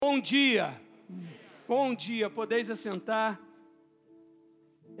Bom dia. Bom dia, podeis assentar.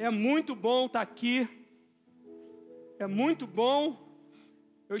 É muito bom estar aqui. É muito bom.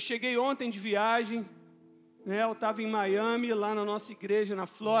 Eu cheguei ontem de viagem, né? Eu estava em Miami, lá na nossa igreja, na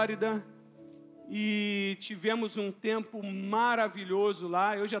Flórida. E tivemos um tempo maravilhoso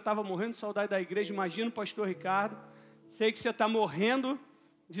lá. Eu já estava morrendo de saudade da igreja. Imagina o pastor Ricardo. Sei que você está morrendo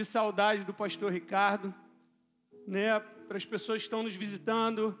de saudade do pastor Ricardo, né? Para as pessoas que estão nos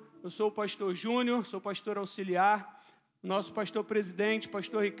visitando, eu sou o pastor Júnior, sou pastor auxiliar. Nosso pastor presidente,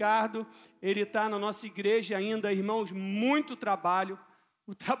 pastor Ricardo, ele está na nossa igreja ainda, irmãos, muito trabalho.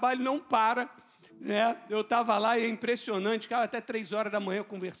 O trabalho não para, né? Eu estava lá e é impressionante, ficava até 3 horas da manhã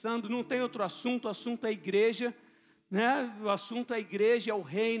conversando. Não tem outro assunto, o assunto é a igreja, né? O assunto é a igreja, é o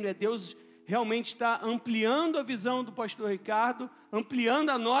reino, é Deus realmente está ampliando a visão do pastor Ricardo,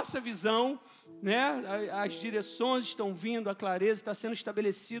 ampliando a nossa visão, né? As direções estão vindo, a clareza, está sendo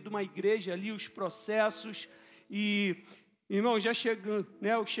estabelecido uma igreja ali, os processos. E, irmão, já chegando,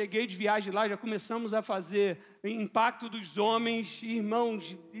 né? Eu cheguei de viagem lá, já começamos a fazer impacto dos homens,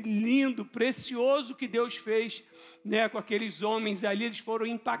 irmãos, lindo, precioso que Deus fez, né? Com aqueles homens ali, eles foram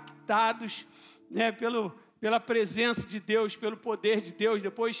impactados, né? Pela presença de Deus, pelo poder de Deus.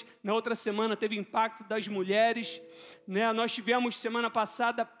 Depois, na outra semana, teve impacto das mulheres, né? Nós tivemos semana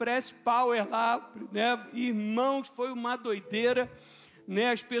passada Press Power lá, né? Irmãos, foi uma doideira, né?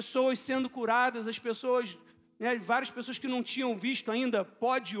 As pessoas sendo curadas, as pessoas, né? Várias pessoas que não tinham visto ainda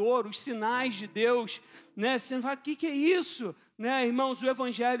pó de ouro, os sinais de Deus, né? Você fala, o que é isso? Né? Irmãos, o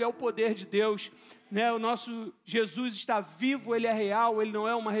Evangelho é o poder de Deus, né? O nosso Jesus está vivo, Ele é real, Ele não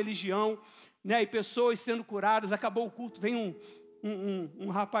é uma religião, né? E pessoas sendo curadas. Acabou o culto, vem um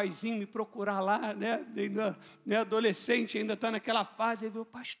rapazinho me procurar lá, né? Adolescente, ainda está naquela fase. Ele falou,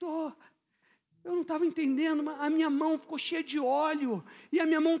 pastor, eu não estava entendendo, mas a minha mão ficou cheia de óleo, e a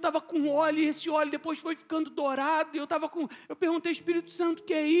minha mão estava com óleo, e esse óleo depois foi ficando dourado, e eu perguntei, Espírito Santo, o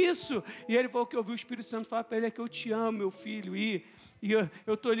que é isso? E ele falou que eu ouvi o Espírito Santo falar para ele, é que eu te amo, meu filho, e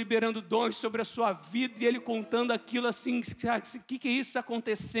eu estou liberando dons sobre a sua vida, e ele contando aquilo assim, o que é isso está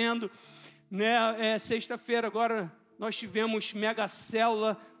acontecendo? Né? Sexta-feira agora nós tivemos mega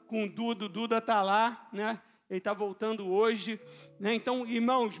célula com o Duda está lá, né? Ele está voltando hoje, né? Então,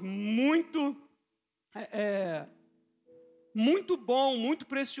 irmãos, muito bom, muito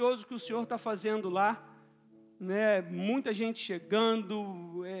precioso que o Senhor está fazendo lá, né? Muita gente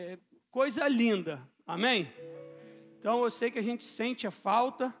chegando, coisa linda, amém? Então eu sei que a gente sente a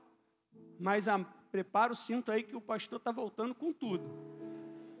falta, mas prepara o cinto aí que o pastor está voltando com tudo.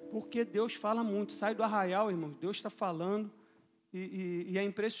 Porque Deus fala muito, sai do arraial, irmão, Deus está falando, e é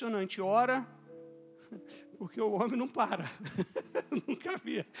impressionante, ora, porque o homem não para, nunca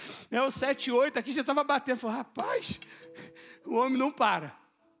vi, o 7-8 aqui já estava batendo, falei, rapaz, o homem não para,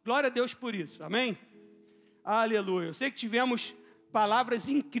 glória a Deus por isso, amém? Aleluia, eu sei que tivemos palavras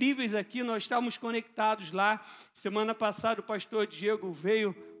incríveis aqui, nós estávamos conectados lá, semana passada o pastor Diego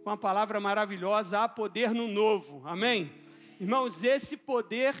veio com uma palavra maravilhosa, há poder no novo, amém? Irmãos, esse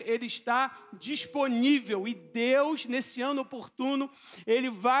poder, ele está disponível e Deus, nesse ano oportuno, Ele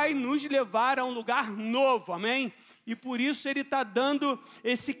vai nos levar a um lugar novo, amém? E por isso Ele está dando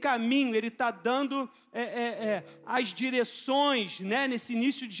esse caminho, Ele está dando as direções, né? Nesse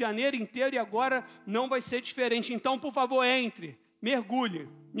início de janeiro inteiro e agora não vai ser diferente. Então, por favor, entre, mergulhe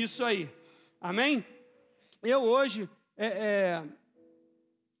nisso aí, amém? Eu hoje...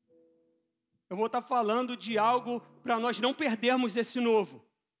 Eu vou estar falando de algo para nós não perdermos esse novo,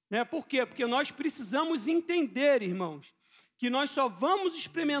 né? Por quê? Porque nós precisamos entender, irmãos, que nós só vamos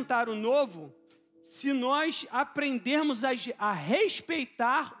experimentar o novo se nós aprendermos a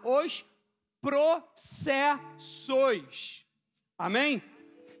respeitar os processos, amém?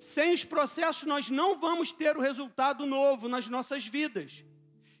 Sem os processos nós não vamos ter o resultado novo nas nossas vidas.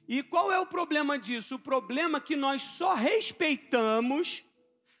 E qual é o problema disso? O problema é que nós só respeitamos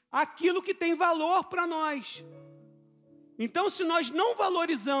aquilo que tem valor para nós. Então, se nós não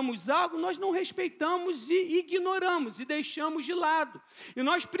valorizamos algo, nós não respeitamos e ignoramos e deixamos de lado. E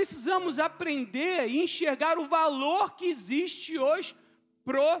nós precisamos aprender e enxergar o valor que existe os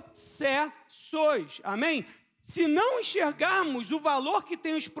processos. Amém? Se não enxergarmos o valor que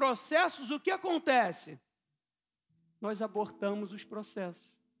tem os processos, o que acontece? Nós abortamos os processos.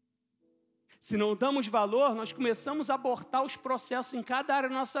 Se não damos valor, nós começamos a abortar os processos em cada área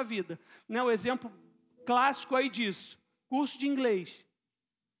da nossa vida. Né? O exemplo clássico aí disso, curso de inglês.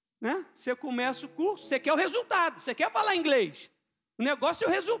 Né? Você começa o curso, você quer o resultado, você quer falar inglês. O negócio é o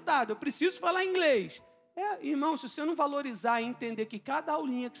resultado, eu preciso falar inglês. Irmão, se você não valorizar e entender que cada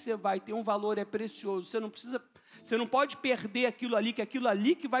aulinha que você vai tem um valor, é precioso, você não precisa Você não pode perder aquilo ali, que é aquilo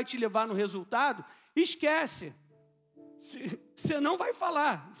ali que vai te levar no resultado. Esquece. Você não vai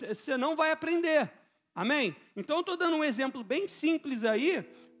falar, você não vai aprender. Amém? Então, eu estou dando um exemplo bem simples aí,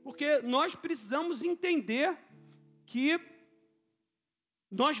 porque nós precisamos entender que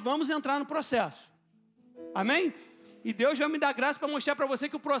nós vamos entrar no processo. Amém? E Deus vai me dar graça para mostrar para você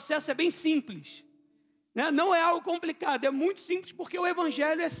que o processo é bem simples. Né? Não é algo complicado, é muito simples, porque o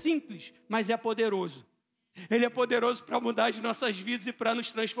Evangelho é simples, mas é poderoso. Ele é poderoso para mudar as nossas vidas e para nos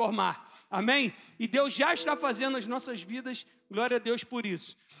transformar. Amém? E Deus já está fazendo as nossas vidas, glória a Deus por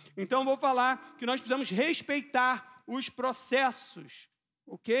isso. Então, eu vou falar que nós precisamos respeitar os processos,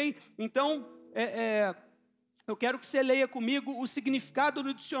 ok? Então, eu quero que você leia comigo o significado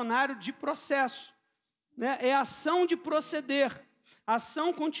do dicionário de processo. Né? É ação de proceder,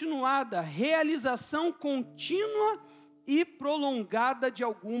 ação continuada, realização contínua e prolongada de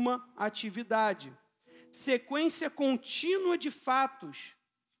alguma atividade. Sequência contínua de fatos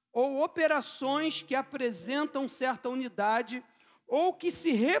ou operações que apresentam certa unidade ou que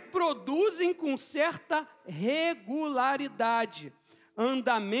se reproduzem com certa regularidade.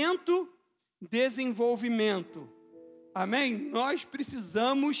 Andamento, desenvolvimento. Amém? Nós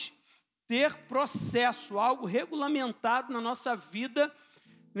precisamos ter processo, algo regulamentado na nossa vida,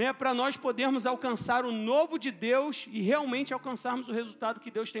 né, para nós podermos alcançar o novo de Deus e realmente alcançarmos o resultado que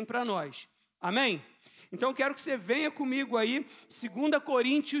Deus tem para nós. Amém? Então, eu quero que você venha comigo aí, 2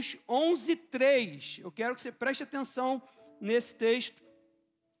 Coríntios 11:3. Eu quero que você preste atenção nesse texto,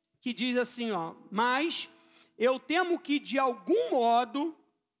 que diz assim, ó: mas eu temo que, de algum modo,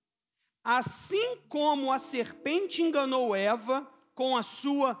 assim como a serpente enganou Eva com a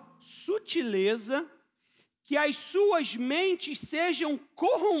sua sutileza, que as suas mentes sejam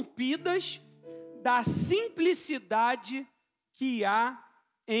corrompidas da simplicidade que há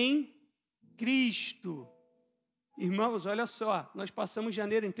em Cristo. Irmãos, olha só, nós passamos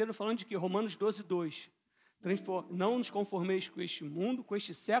janeiro inteiro falando de quê? Romanos 12:2. Não nos conformeis com este mundo, com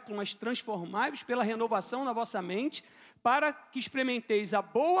este século, mas transformai-vos pela renovação na vossa mente, para que experimenteis a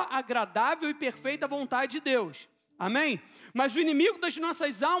boa, agradável e perfeita vontade de Deus. Amém? Mas o inimigo das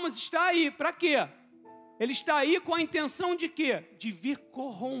nossas almas está aí, para quê? Ele está aí com a intenção de quê? De vir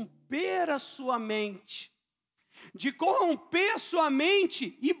corromper a sua mente. De corromper a sua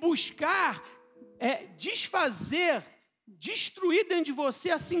mente e buscar desfazer, destruir dentro de você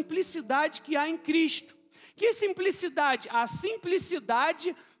a simplicidade que há em Cristo. Que simplicidade? A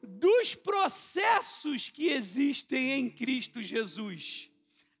simplicidade dos processos que existem em Cristo Jesus.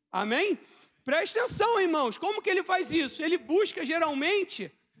 Amém? Preste atenção, irmãos, como que ele faz isso? Ele busca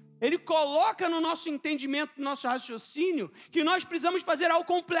geralmente, ele coloca no nosso entendimento, no nosso raciocínio, que nós precisamos fazer algo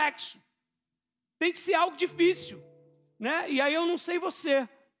complexo. Tem que ser algo difícil, né? E aí eu não sei você,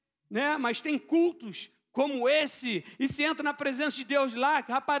 né? Mas tem cultos como esse, e você entra na presença de Deus lá,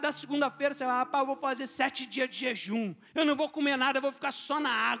 rapaz, da segunda-feira você fala, rapaz, eu vou fazer 7 dias de jejum, eu não vou comer nada, eu vou ficar só na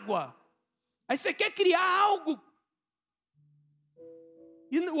água. Aí você quer criar algo.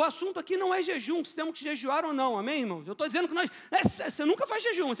 E o assunto aqui não é jejum, se temos que jejuar ou não, amém, irmãos? Eu estou dizendo que você nunca faz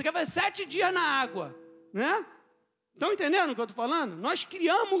jejum, você quer fazer 7 dias na água, né? Estão entendendo o que eu estou falando? Nós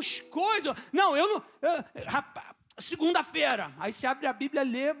criamos coisas. Não, rapaz, segunda-feira, aí você abre a Bíblia e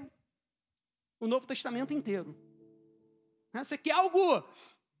lê o Novo Testamento inteiro. Você quer algo?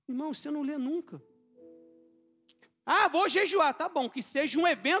 Irmão, você não lê nunca. Ah, vou jejuar, tá bom, que seja um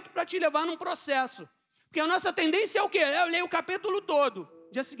evento para te levar num processo. Porque a nossa tendência é o quê? Eu leio o capítulo todo.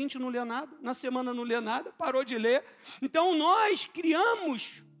 Dia seguinte não lê nada, na semana não lê nada, parou de ler. Então nós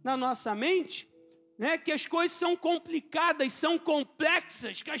criamos na nossa mente, né, que as coisas são complicadas, são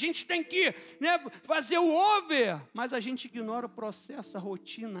complexas, que a gente tem que, né, fazer o over. Mas a gente ignora o processo, a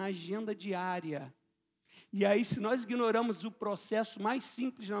rotina, a agenda diária. E aí, se nós ignoramos o processo mais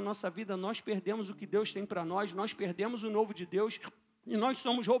simples na nossa vida, nós perdemos o que Deus tem para nós perdemos o novo de Deus e nós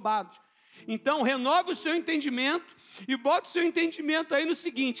somos roubados. Então, renova o seu entendimento e bota o seu entendimento aí no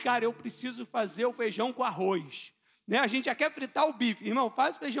seguinte, cara, eu preciso fazer o feijão com arroz. Né? A gente já quer fritar o bife. Irmão,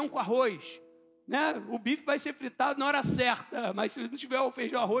 faz o feijão com arroz. Né? O bife vai ser fritado na hora certa, mas se não tiver o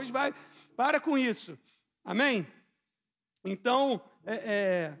feijão arroz, para com isso. Amém? Então,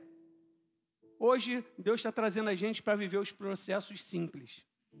 hoje, Deus está trazendo a gente para viver os processos simples,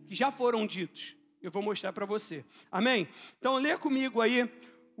 que já foram ditos. Eu vou mostrar para você. Amém? Então, lê comigo aí.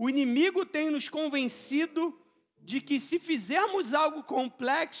 O inimigo tem nos convencido de que se fizermos algo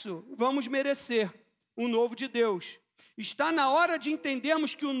complexo, vamos merecer o novo de Deus. Está na hora de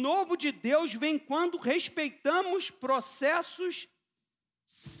entendermos que o novo de Deus vem quando respeitamos processos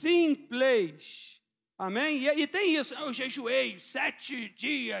simples. Amém? E tem isso, eu jejuei 7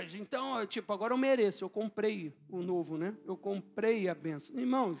 dias, então, agora eu mereço, eu comprei o novo, né? Eu comprei a bênção.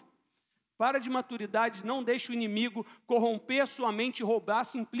 Irmãos, para de maturidade, não deixe o inimigo corromper a sua mente e roubar a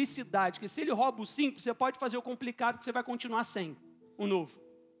simplicidade, porque se ele rouba o simples, você pode fazer o complicado, que você vai continuar sem o novo.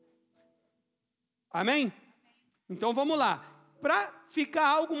 Amém? Então vamos lá. Para ficar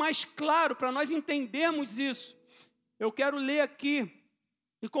algo mais claro, para nós entendermos isso, eu quero ler aqui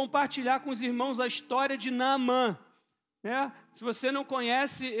e compartilhar com os irmãos a história de Naamã. Né? Se você não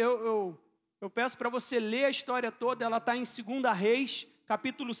conhece, eu peço para você ler a história toda, ela está em 2 Reis,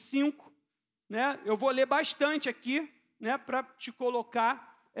 capítulo 5. Né? Eu vou ler bastante aqui, né, para te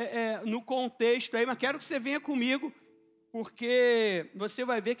colocar no contexto aí, mas quero que você venha comigo, porque você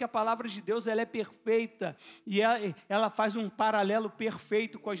vai ver que a palavra de Deus ela é perfeita e ela faz um paralelo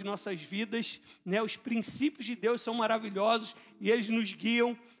perfeito com as nossas vidas. Né? Os princípios de Deus são maravilhosos e eles nos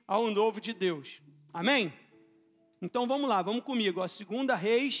guiam ao novo de Deus. Amém? Então vamos lá, vamos comigo. 2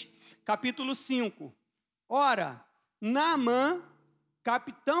 Reis, capítulo 5. Ora, Naamã,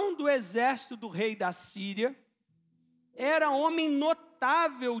 capitão do exército do rei da Síria, era homem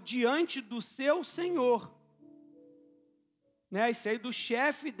notável diante do seu senhor. Né, isso aí do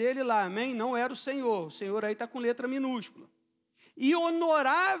chefe dele lá, amém? Não era o Senhor aí está com letra minúscula. E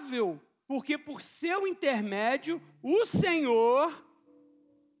honorável, porque por seu intermédio, o Senhor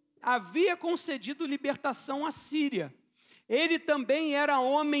havia concedido libertação à Síria. Ele também era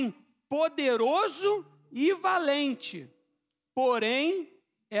homem poderoso e valente, porém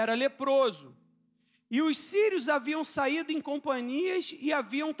era leproso. E os sírios haviam saído em companhias e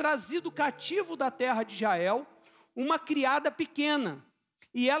haviam trazido cativo da terra de Israel uma criada pequena,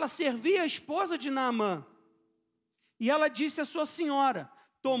 e ela servia a esposa de Naamã. E ela disse à sua senhora: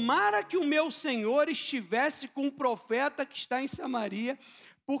 tomara que o meu senhor estivesse com um profeta que está em Samaria,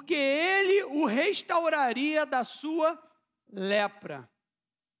 porque ele o restauraria da sua lepra.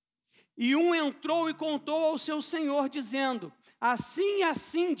 E um entrou e contou ao seu senhor, dizendo: assim e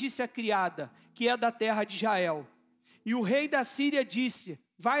assim disse a criada, que é da terra de Israel. E o rei da Síria disse: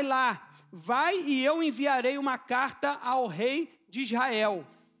 vai lá, vai e eu enviarei uma carta ao rei de Israel.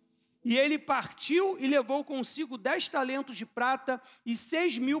 E ele partiu e levou consigo 10 talentos de prata e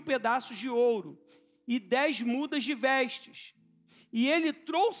 6.000 pedaços de ouro e 10 mudas de vestes. E ele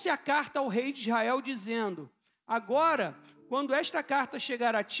trouxe a carta ao rei de Israel, dizendo: agora, quando esta carta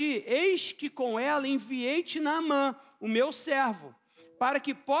chegar a ti, eis que com ela enviei-te Naamã, o meu servo, para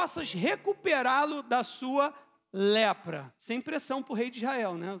que possas recuperá-lo da sua lepra. Sem pressão para o rei de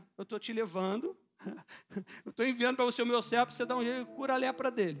Israel, né? Eu estou te levando, eu estou enviando para você o meu servo, para você dar um jeito e cura a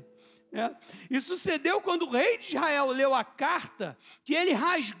lepra dele. E sucedeu quando o rei de Israel leu a carta, que ele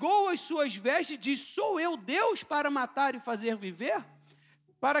rasgou as suas vestes e disse: sou eu Deus para matar e fazer viver?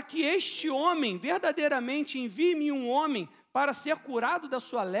 Para que este homem verdadeiramente envie-me um homem para ser curado da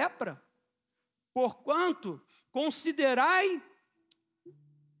sua lepra? Porquanto considerai,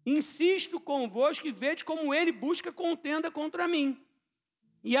 insisto convosco, e vede como ele busca contenda contra mim.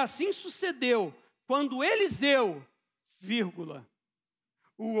 E assim sucedeu, quando Eliseu,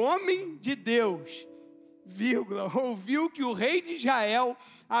 o homem de Deus, ouviu que o rei de Israel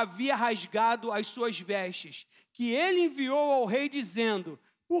havia rasgado as suas vestes, que ele enviou ao rei dizendo: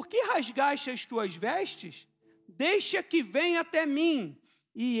 por que rasgaste as tuas vestes? Deixa que venha até mim,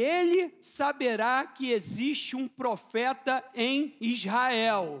 e ele saberá que existe um profeta em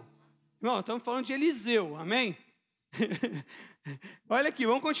Israel. Irmão, estamos falando de Eliseu, amém? Olha aqui,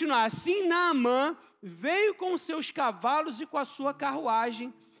 vamos continuar. Assim Naamã veio com os seus cavalos e com a sua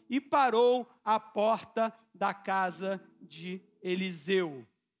carruagem e parou à porta da casa de Eliseu.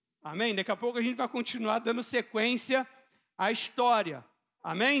 Amém? Daqui a pouco a gente vai continuar dando sequência à história.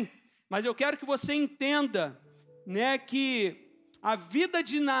 Amém? Mas eu quero que você entenda, né, que a vida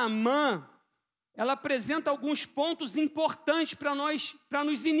de Naamã, ela apresenta alguns pontos importantes para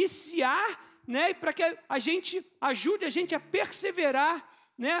nos iniciar, né, e para que a gente ajude a gente a perseverar,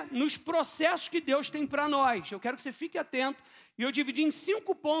 né, nos processos que Deus tem para nós. Eu quero que você fique atento, e eu dividi em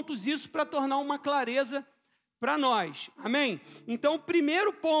 5 pontos isso para tornar uma clareza para nós. Amém? Então, o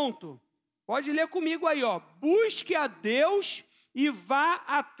primeiro ponto, pode ler comigo aí, ó: busque a Deus e vá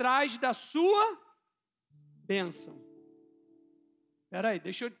atrás da sua bênção. Espera aí,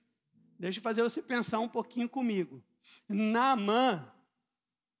 deixa eu fazer você pensar um pouquinho comigo. Naamã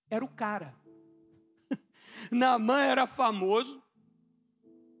era o cara. Naamã era famoso,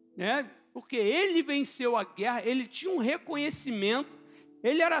 né? Porque ele venceu a guerra, ele tinha um reconhecimento,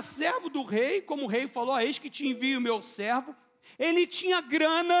 ele era servo do rei, como o rei falou: eis que te envio o meu servo. Ele tinha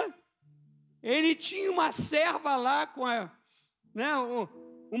grana, ele tinha uma serva lá com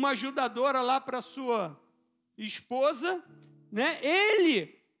uma ajudadora lá para sua esposa, né?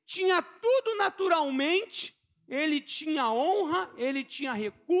 Ele tinha tudo naturalmente, ele tinha honra, ele tinha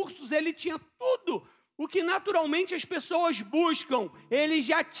recursos, ele tinha tudo o que naturalmente as pessoas buscam, ele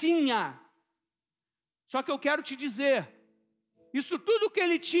já tinha. Só que eu quero te dizer, isso tudo que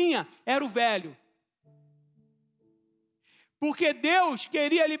ele tinha era o velho. Porque Deus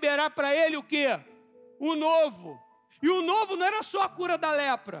queria liberar para ele o quê? O novo. E o novo não era só a cura da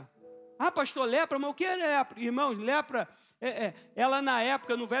lepra. Ah, pastor, lepra, mas o que é lepra? Irmãos, lepra, ela na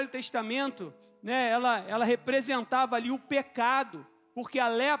época, no Velho Testamento, né, ela representava ali o pecado. Porque a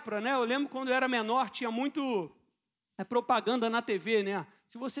lepra, né, eu lembro quando eu era menor, tinha muito propaganda na TV, né?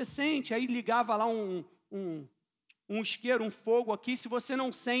 Se você sente, aí ligava lá um isqueiro, um fogo aqui, se você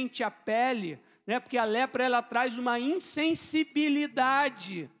não sente a pele, né, porque a lepra ela traz uma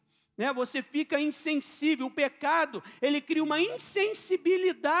insensibilidade, né, você fica insensível, o pecado, ele cria uma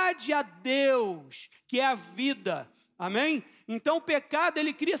insensibilidade a Deus, que é a vida, amém? Então o pecado,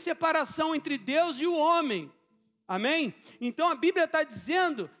 ele cria separação entre Deus e o homem, amém? Então a Bíblia está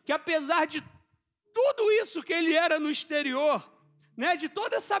dizendo que apesar de tudo isso que ele era no exterior, né, de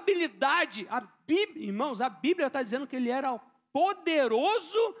toda essa habilidade, irmãos, a Bíblia está dizendo que ele era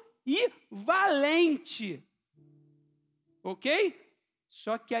poderoso e valente, ok?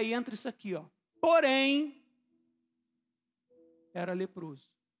 Só que aí entra isso aqui, ó. Porém, era leproso.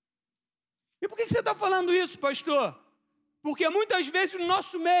 E por que você está falando isso, pastor? Porque muitas vezes no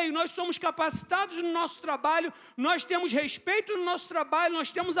nosso meio, nós somos capacitados no nosso trabalho, nós temos respeito no nosso trabalho,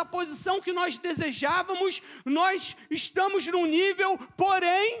 nós temos a posição que nós desejávamos, nós estamos num nível,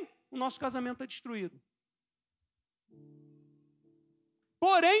 porém, o nosso casamento está destruído.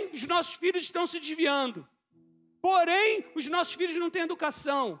 Porém, os nossos filhos estão se desviando. Porém, os nossos filhos não têm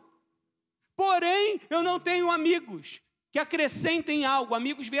educação. Porém, eu não tenho amigos que acrescentem algo,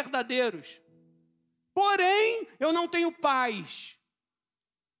 amigos verdadeiros. Porém, eu não tenho paz.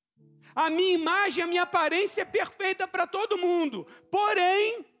 A minha imagem, a minha aparência é perfeita para todo mundo.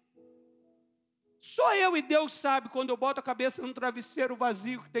 Porém, só eu e Deus sabe quando eu boto a cabeça no travesseiro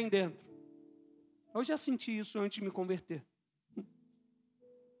vazio que tem dentro. Eu já senti isso antes de me converter.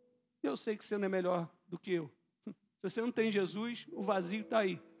 Eu sei que você não é melhor do que eu. Se você não tem Jesus, o vazio está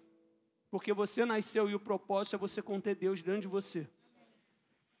aí. Porque você nasceu e o propósito é você conter Deus dentro de você.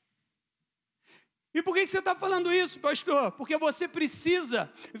 E por que você está falando isso, pastor? Porque você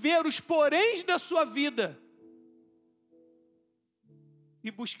precisa ver os poréns da sua vida e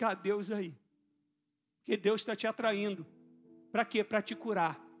buscar Deus aí. Porque Deus está te atraindo. Para quê? Para te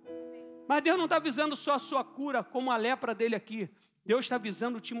curar. Mas Deus não está visando só a sua cura, como a lepra dele aqui. Deus está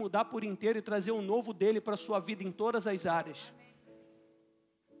visando te mudar por inteiro e trazer o novo dele para a sua vida em todas as áreas.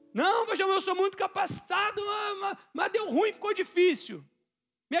 Não, pastor, eu sou muito capacitado, mas deu ruim, ficou difícil.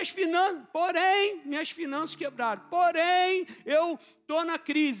 Minhas finanças quebraram. Porém, eu estou na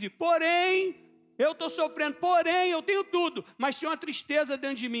crise. Porém, eu estou sofrendo. Porém, eu tenho tudo, mas tem uma tristeza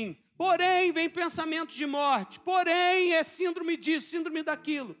dentro de mim. Porém, vem pensamentos de morte. Porém, é síndrome disso, síndrome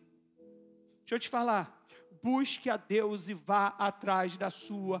daquilo. Deixa eu te falar. Busque a Deus e vá atrás da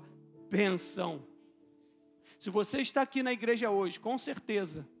sua bênção. Se você está aqui na igreja hoje, com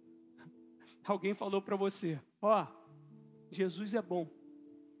certeza, alguém falou para você, ó, Jesus é bom.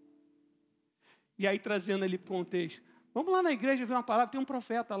 E aí trazendo ali para o contexto, vamos lá na igreja ver uma palavra, tem um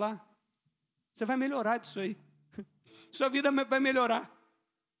profeta lá. Você vai melhorar disso aí. Sua vida vai melhorar.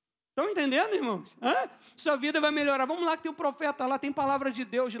 Estão entendendo, irmãos? Sua vida vai melhorar. Vamos lá que tem um profeta lá, tem palavra de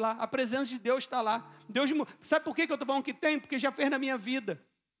Deus lá. A presença de Deus está lá. Deus, sabe por que eu estou falando que tem? Porque já fez na minha vida.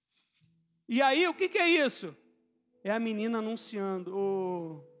 E aí, o que é isso? É a menina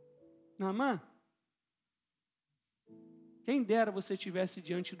anunciando. Naamã, quem dera você estivesse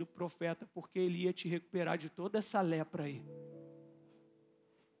diante do profeta, porque ele ia te recuperar de toda essa lepra aí.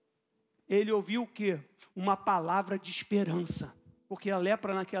 Ele ouviu o quê? Uma palavra de esperança. Porque a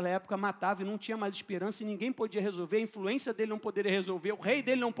lepra naquela época matava e não tinha mais esperança e ninguém podia resolver, a influência dele não poderia resolver, o rei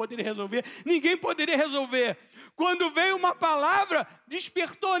dele não poderia resolver, ninguém poderia resolver. Quando veio uma palavra,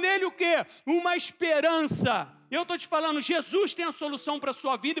 despertou nele o quê? Uma esperança. Eu estou te falando, Jesus tem a solução para a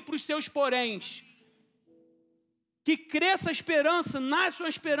sua vida e para os seus poréns. Que cresça a esperança, nasce uma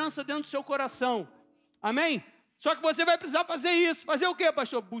esperança dentro do seu coração. Amém? Só que você vai precisar fazer isso. Fazer o quê,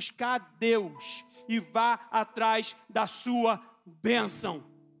 pastor? Buscar Deus e vá atrás da sua bênção.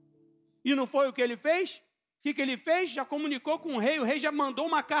 E não foi o que ele fez? O que ele fez? Já comunicou com o rei já mandou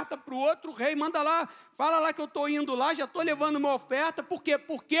uma carta para o outro, o rei manda lá, fala lá que eu estou indo lá, já estou levando uma oferta. Por quê?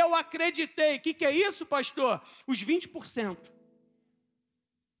 Porque eu acreditei. O que é isso, pastor? Os 20%.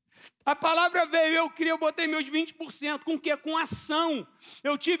 A palavra veio, eu criei, eu botei meus 20%. Com o quê? Com ação.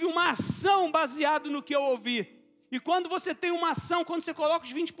 Eu tive uma ação baseada no que eu ouvi. E quando você tem uma ação, quando você coloca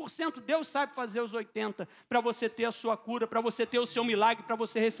os 20%, Deus sabe fazer os 80% para você ter a sua cura, para você ter o seu milagre, para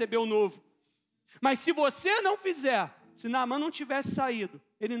você receber o novo. Mas se você não fizer, se Naamã não tivesse saído,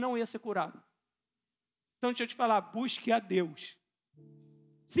 ele não ia ser curado. Então deixa eu te falar, busque a Deus.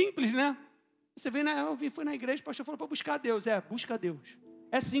 Simples, né? Você vê, foi na igreja, o pastor falou para buscar a Deus. Busca a Deus.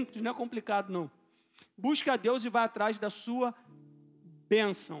 É simples, não é complicado não. Busca a Deus e vai atrás da sua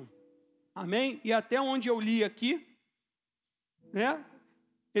bênção. Amém? E até onde eu li aqui, né?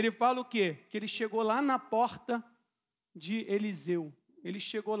 Ele fala o quê? Que ele chegou lá na porta de Eliseu. Ele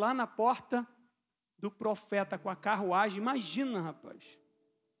chegou lá na porta do profeta com a carruagem. Imagina, rapaz.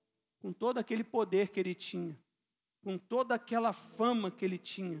 Com todo aquele poder que ele tinha. Com toda aquela fama que ele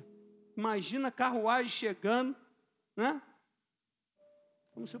tinha. Imagina a carruagem chegando, né?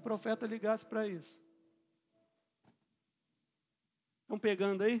 Como se o profeta ligasse para isso. Estão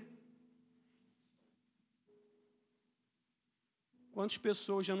pegando aí? Quantas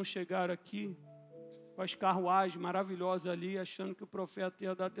pessoas já não chegaram aqui com as carruagens maravilhosas ali, achando que o profeta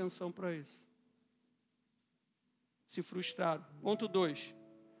ia dar atenção para isso? Se frustraram. Ponto 2.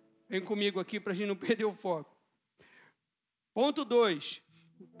 Vem comigo aqui para a gente não perder o foco. Ponto 2.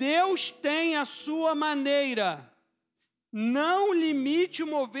 Deus tem a sua maneira. Não limite o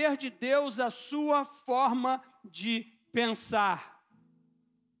mover de Deus à sua forma de pensar.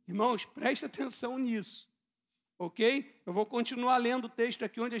 Irmãos, preste atenção nisso. Ok? Eu vou continuar lendo o texto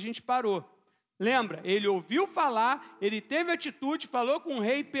aqui onde a gente parou. Lembra? Ele ouviu falar, ele teve atitude, falou com o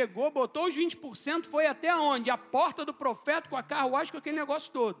rei, pegou, botou os 20%, foi até onde? A porta do profeta com a carruagem, com aquele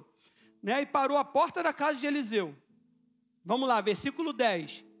negócio todo. Né? E parou a porta da casa de Eliseu. Vamos lá, versículo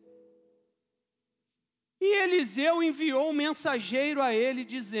 10. E Eliseu enviou um mensageiro a ele,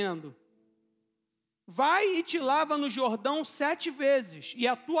 dizendo: vai e te lava no Jordão 7 vezes, e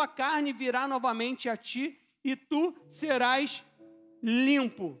a tua carne virá novamente a ti, e tu serás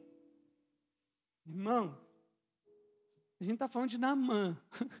limpo. Irmão, a gente está falando de Naamã.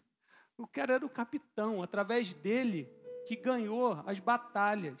 O cara era o capitão, através dele que ganhou as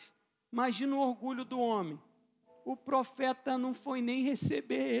batalhas. Imagina o orgulho do homem. O profeta não foi nem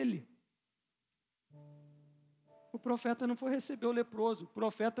receber ele. O profeta não foi receber o leproso. O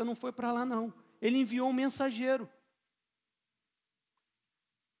profeta não foi para lá, não. Ele enviou um mensageiro.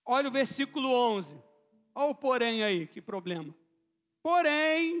 Olha o versículo 11. Olha o porém aí, que problema.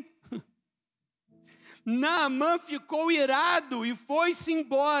 Porém, Naamã ficou irado e foi-se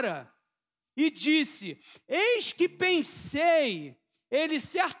embora. E disse: eis que pensei, ele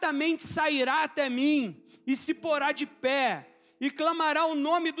certamente sairá até mim e se porá de pé e clamará o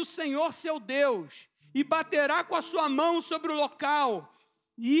nome do Senhor seu Deus e baterá com a sua mão sobre o local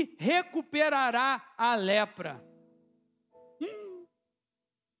e recuperará a lepra.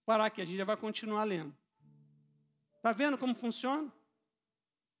 Parar aqui, a gente já vai continuar lendo. Está vendo como funciona?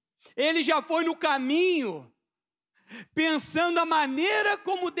 Ele já foi no caminho, pensando a maneira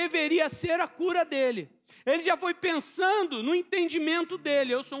como deveria ser a cura dele. Ele já foi pensando no entendimento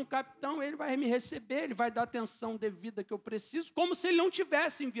dele. Eu sou um capitão, ele vai me receber, ele vai dar a atenção devida que eu preciso, como se ele não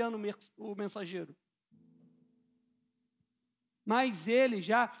estivesse enviando o mensageiro. Mas ele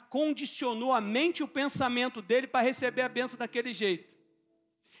já condicionou a mente e o pensamento dele para receber a bênção daquele jeito.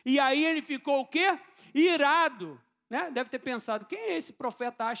 E aí ele ficou o quê? Irado. Né? Deve ter pensado, quem é esse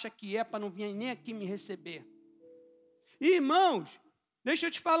profeta acha que é para não vir nem aqui me receber? E, irmãos, deixa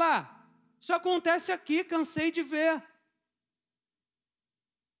eu te falar, isso acontece aqui, cansei de ver.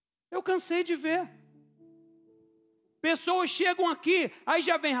 Eu cansei de ver. Pessoas chegam aqui, aí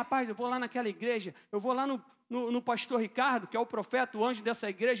já vem, rapaz, eu vou lá naquela igreja, eu vou lá no pastor Ricardo, que é o profeta, o anjo dessa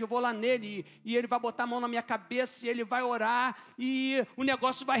igreja, eu vou lá nele e ele vai botar a mão na minha cabeça e ele vai orar e o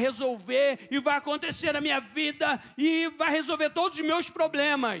negócio vai resolver e vai acontecer na minha vida e vai resolver todos os meus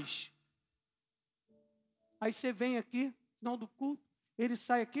problemas. Aí você vem aqui, no final do culto, ele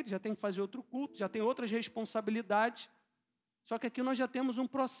sai aqui, ele já tem que fazer outro culto, já tem outras responsabilidades. Só que aqui nós já temos um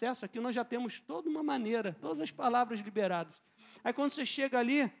processo, aqui nós já temos toda uma maneira, todas as palavras liberadas. Aí quando você chega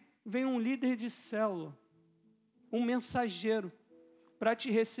ali, vem um líder de célula, um mensageiro para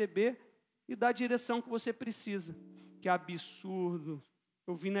te receber e dar a direção que você precisa. Que absurdo.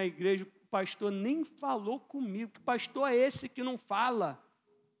 Eu vim na igreja, o pastor nem falou comigo. Que pastor é esse que não fala?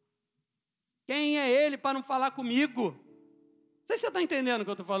 Quem é ele para não falar comigo? Não sei se você está entendendo o que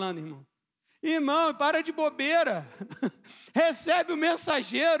eu estou falando, irmão. Irmão, para de bobeira. Recebe o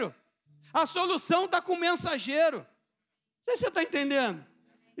mensageiro. A solução está com o mensageiro. Não sei se você está entendendo.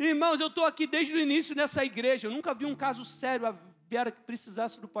 Irmãos, eu estou aqui desde o início nessa igreja. Eu nunca vi um caso sério tivera que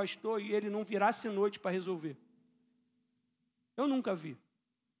precisasse do pastor e ele não virasse noite para resolver. Eu nunca vi.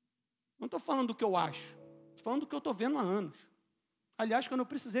 Não estou falando do que eu acho. Estou falando do que eu estou vendo há anos. Aliás, quando eu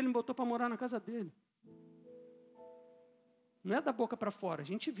precisei, ele me botou para morar na casa dele. Não é da boca para fora, a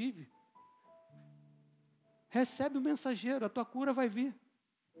gente vive. Recebe o mensageiro, a tua cura vai vir.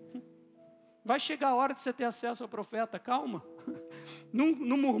 Vai chegar a hora de você ter acesso ao profeta, calma.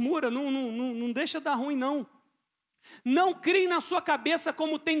 Não murmura, não deixa dar ruim, não. Não crie na sua cabeça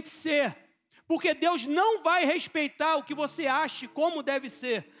como tem que ser. Porque Deus não vai respeitar o que você acha como deve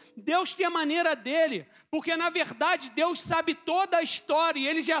ser. Deus tem a maneira dele. Porque, na verdade, Deus sabe toda a história e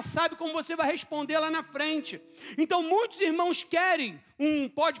Ele já sabe como você vai responder lá na frente. Então, muitos irmãos querem um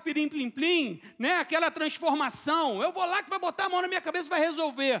pode pirim plim plim, né? Aquela transformação. Eu vou lá que vai botar a mão na minha cabeça e vai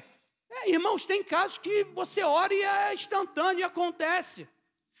resolver. Irmãos, tem casos que você ora e é instantâneo e acontece.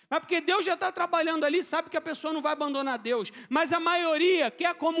 Mas porque Deus já está trabalhando ali, sabe que a pessoa não vai abandonar Deus. Mas a maioria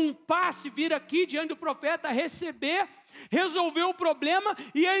quer como um passe vir aqui diante do profeta, receber, resolver o problema,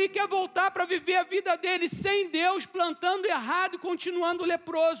 e ele quer voltar para viver a vida dele sem Deus, plantando errado e continuando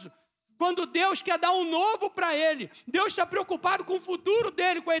leproso. Quando Deus quer dar um novo para ele, Deus está preocupado com o futuro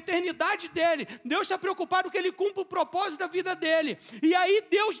dele, com a eternidade dele. Deus está preocupado que ele cumpra o propósito da vida dele. E aí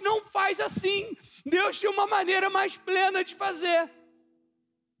Deus não faz assim. Deus tem uma maneira mais plena de fazer.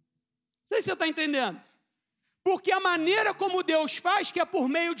 Não sei se você está entendendo. Porque a maneira como Deus faz, que é por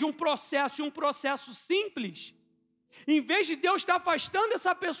meio de um processo, e um processo simples, em vez de Deus estar afastando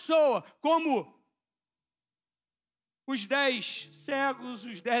essa pessoa, como os 10 cegos,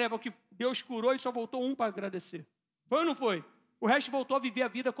 os 10 que Deus curou e só voltou um para agradecer. Foi ou não foi? O resto voltou a viver a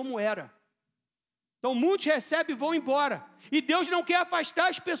vida como era. Então muitos recebem e vão embora. E Deus não quer afastar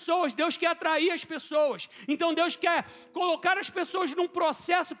as pessoas, Deus quer atrair as pessoas. Então Deus quer colocar as pessoas num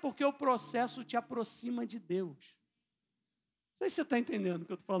processo, porque o processo te aproxima de Deus. Não sei se você está entendendo o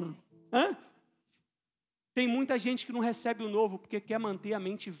que eu estou falando. Tem muita gente que não recebe o novo porque quer manter a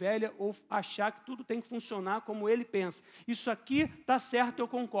mente velha ou achar que tudo tem que funcionar como ele pensa. Isso aqui está certo, eu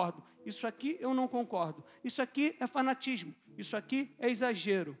concordo. Isso aqui eu não concordo. Isso aqui é fanatismo. Isso aqui é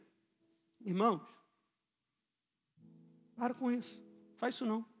exagero. Irmãos, para com isso. Faz isso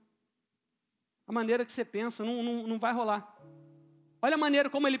não. A maneira que você pensa não vai rolar. Olha a maneira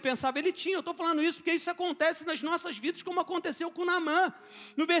como ele pensava. Ele tinha, eu estou falando isso porque isso acontece nas nossas vidas, como aconteceu com Naamã.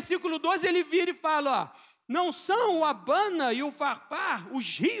 No versículo 12 ele vira e fala, não são o Abana e o Farpar, os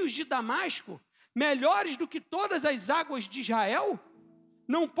rios de Damasco, melhores do que todas as águas de Israel?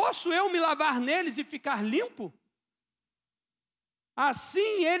 Não posso eu me lavar neles e ficar limpo?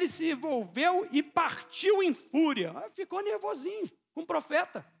 Assim ele se envolveu e partiu em fúria. Ficou nervosinho com o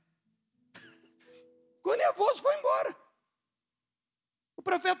profeta. Ficou nervoso, foi embora. O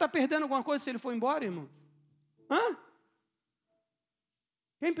profeta está perdendo alguma coisa se ele for embora, irmão?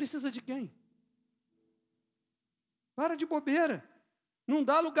 Quem precisa de quem? Para de bobeira. Não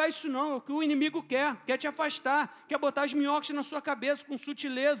dá lugar a isso não. É o que o inimigo quer te afastar, quer botar as minhocas na sua cabeça com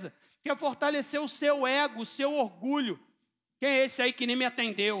sutileza, quer fortalecer o seu ego, o seu orgulho. Quem é esse aí que nem me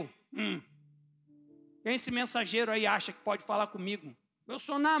atendeu? Quem é esse mensageiro aí acha que pode falar comigo? Eu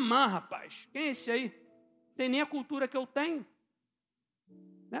sou Naamã, rapaz. Quem é esse aí? Não tem nem a cultura que eu tenho.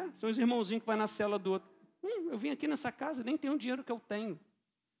 Né? São os irmãozinhos que vai na cela do outro. Eu vim aqui nessa casa, nem tenho o dinheiro que eu tenho.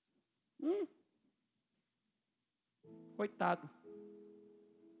 Coitado.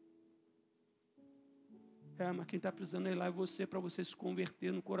 Mas quem está precisando ir lá é você, para você se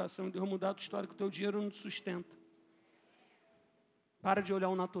converter no coração e Deus mudar a tua história, que o teu dinheiro não te sustenta. Para de olhar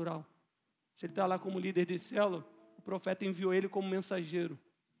o natural. Se ele está lá como líder de célula, o profeta enviou ele como mensageiro.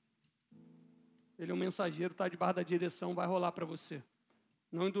 Ele é um mensageiro, está debaixo da direção, vai rolar para você.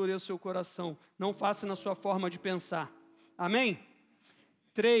 Não endureça o seu coração. Não faça na sua forma de pensar. Amém?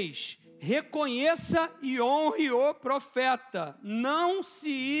 3. Reconheça e honre o profeta. Não se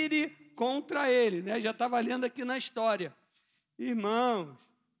ire contra ele. Né? Já estava lendo aqui na história. Irmãos,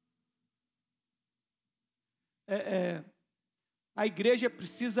 a igreja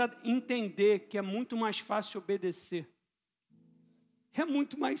precisa entender que é muito mais fácil obedecer. É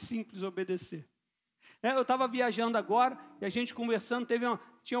muito mais simples obedecer. Eu estava viajando agora e a gente conversando,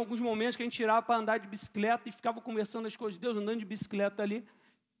 tinha alguns momentos que a gente tirava para andar de bicicleta e ficava conversando as coisas de Deus, andando de bicicleta ali.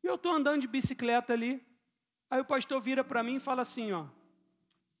 E eu estou andando de bicicleta ali, aí o pastor vira para mim e fala assim,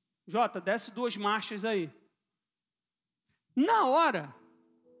 Jota, desce 2 marchas aí. Na hora,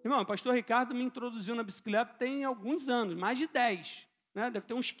 irmão, o pastor Ricardo me introduziu na bicicleta tem alguns anos, mais de 10, né? Deve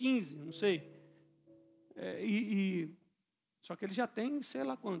ter uns 15, não sei. Só que ele já tem, sei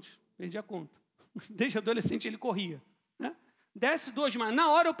lá quantos, perdi a conta. Desde adolescente ele corria. Né? Desce 2 marchas. Na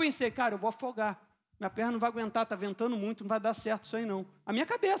hora eu pensei, cara, eu vou afogar. Minha perna não vai aguentar, está ventando muito, não vai dar certo isso aí não. A minha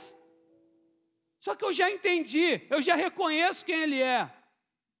cabeça. Só que eu já entendi, eu já reconheço quem ele é.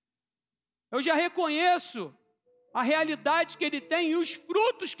 Eu já reconheço a realidade que ele tem e os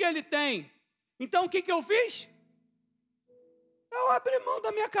frutos que ele tem. Então o que eu fiz? Eu abri mão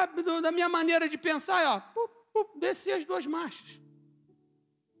da minha maneira de pensar, desci as 2 marchas.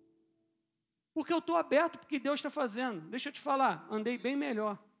 Porque eu estou aberto para o que Deus está fazendo. Deixa eu te falar, andei bem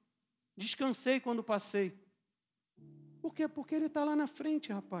melhor. Descansei quando passei. Por quê? Porque ele está lá na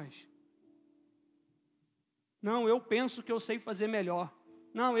frente, rapaz. Não, eu penso que eu sei fazer melhor.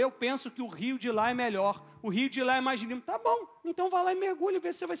 Não, eu penso que o rio de lá é melhor. O rio de lá é mais limpo. Tá bom, então vai lá e mergulha e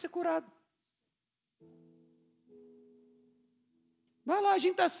vê se você vai ser curado. Vai lá, a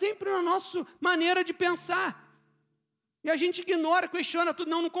gente está sempre na nossa maneira de pensar. E a gente ignora, questiona tudo.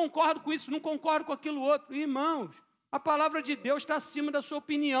 Não concordo com isso, não concordo com aquilo outro. Irmãos, a palavra de Deus está acima da sua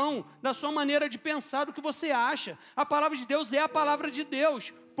opinião, da sua maneira de pensar, do que você acha. A palavra de Deus é a palavra de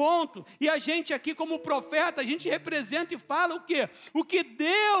Deus, ponto. E a gente aqui como profeta, a gente representa e fala o quê? O que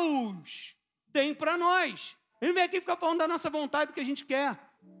Deus tem para nós. Ele vem aqui ficar falando da nossa vontade, do que a gente quer.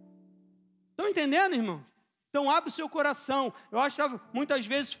 Estão entendendo, irmãos? Então abre o seu coração. Eu acho que muitas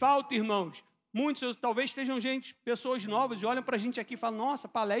vezes falta, irmãos. Muitos, talvez estejam pessoas novas, e olham para a gente aqui e falam, nossa,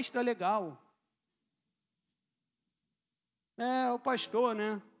 palestra é legal. O pastor,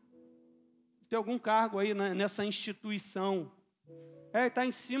 né? Tem algum cargo aí nessa instituição. Está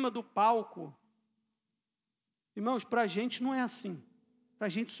em cima do palco. Irmãos, para a gente não é assim. Para a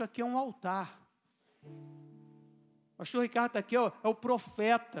gente isso aqui é um altar. O pastor Ricardo está aqui, é o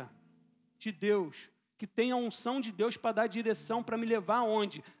profeta de Deus, que tem a unção de Deus para dar direção, para me levar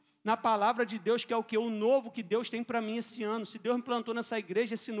aonde? Na palavra de Deus, que é o que? O novo que Deus tem para mim esse ano. Se Deus me plantou nessa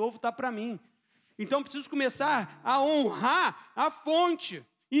igreja, esse novo está para mim. Então, eu preciso começar a honrar a fonte.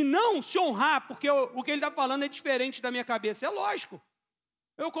 E não se honrar, porque o que ele está falando é diferente da minha cabeça. É lógico.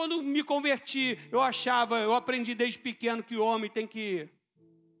 Eu, quando me converti, eu aprendi desde pequeno que o homem tem que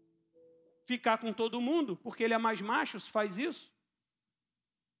ficar com todo mundo, porque ele é mais macho, se faz isso.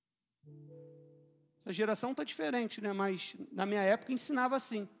 Essa geração está diferente, né? Mas na minha época ensinava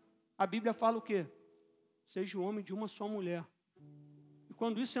assim. A Bíblia fala o quê? Seja o homem de uma só mulher. E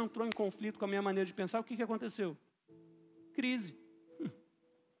quando isso entrou em conflito com a minha maneira de pensar, o que aconteceu? Crise.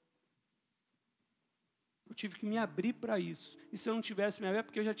 Eu tive que me abrir para isso. E se eu não tivesse me abrir, é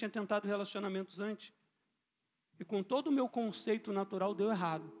porque eu já tinha tentado relacionamentos antes. E com todo o meu conceito natural deu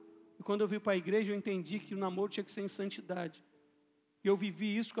errado. E quando eu vim para a igreja, eu entendi que o namoro tinha que ser em santidade. E eu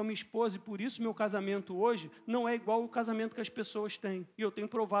vivi isso com a minha esposa, e por isso meu casamento hoje não é igual ao casamento que as pessoas têm. E eu tenho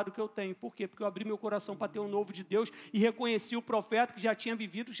provado que eu tenho. Por quê? Porque eu abri meu coração para ter o novo de Deus e reconheci o profeta que já tinha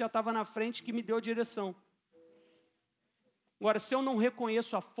vivido, que já estava na frente, que me deu a direção. Agora, se eu não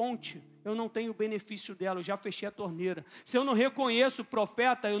reconheço a fonte, eu não tenho o benefício dela, eu já fechei a torneira. Se eu não reconheço o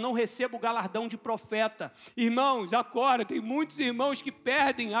profeta, eu não recebo o galardão de profeta. Irmãos, acorda, tem muitos irmãos que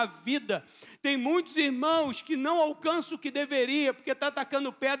perdem a vida. Tem muitos irmãos que não alcançam o que deveria, porque está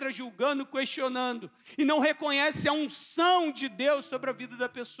atacando pedra, julgando, questionando. E não reconhece a unção de Deus sobre a vida da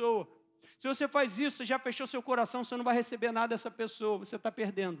pessoa. Se você faz isso, você já fechou seu coração, você não vai receber nada dessa pessoa, você está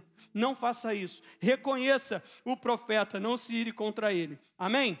perdendo. Não faça isso. Reconheça o profeta, não se ire contra ele.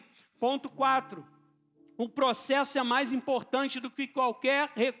 Amém? Ponto 4. O processo é mais importante do que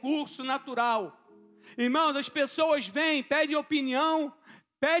qualquer recurso natural. Irmãos, as pessoas vêm, pedem opinião,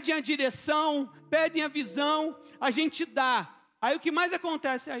 pedem a direção, pedem a visão, a gente dá. Aí o que mais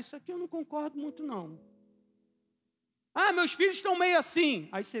acontece? Isso aqui eu não concordo muito não. Meus filhos estão meio assim.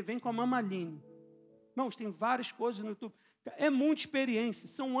 Aí você vem com a Mamaline. Irmãos, tem várias coisas no YouTube. É muita experiência.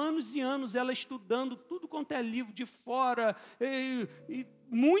 São anos e anos ela estudando tudo quanto é livro de fora. E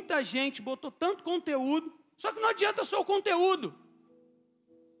muita gente botou tanto conteúdo. Só que não adianta só o conteúdo.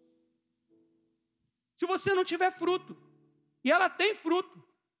 Se você não tiver fruto. E ela tem fruto.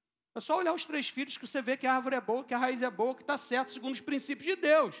 É só olhar os 3 filhos que você vê que a árvore é boa, que a raiz é boa, que está certo segundo os princípios de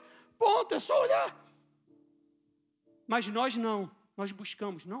Deus. Ponto, é só olhar. Mas nós não, nós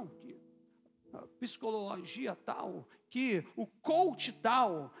buscamos, não, que a psicologia tal, que o coach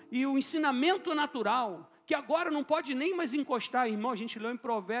tal, e o ensinamento natural, que agora não pode nem mais encostar, irmão, a gente leu em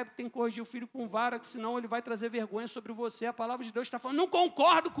Provérbios, tem que corrigir o filho com vara, que senão ele vai trazer vergonha sobre você, a palavra de Deus está falando, não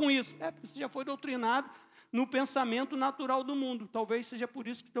concordo com isso, porque você já foi doutrinado no pensamento natural do mundo, talvez seja por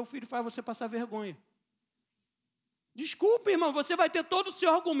isso que teu filho faz você passar vergonha. Desculpe, irmão, você vai ter todo o seu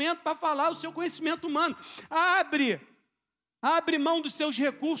argumento para falar, o seu conhecimento humano, Abre mão dos seus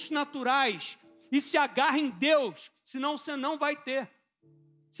recursos naturais e se agarra em Deus, senão você não vai ter.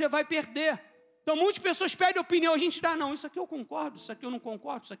 Você vai perder. Então, muitas pessoas pedem opinião, a gente dá, não, isso aqui eu concordo, isso aqui eu não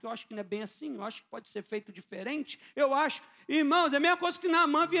concordo, isso aqui eu acho que não é bem assim, eu acho que pode ser feito diferente, eu acho. Irmãos, é a mesma coisa que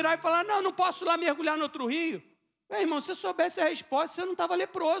Naamã virar e falar, não, não posso lá mergulhar no outro rio. Irmão, se você soubesse a resposta, você não estava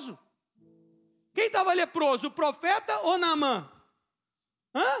leproso. Quem estava leproso, o profeta ou Naamã?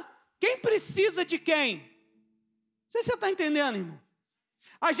 Quem precisa de quem? Não sei se você está entendendo, irmão.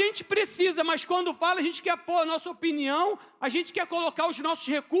 A gente precisa, mas quando fala, a gente quer pôr a nossa opinião, a gente quer colocar os nossos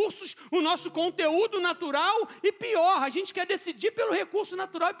recursos, o nosso conteúdo natural, e pior, a gente quer decidir pelo recurso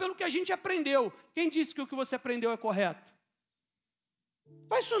natural e pelo que a gente aprendeu. Quem disse que o que você aprendeu é correto?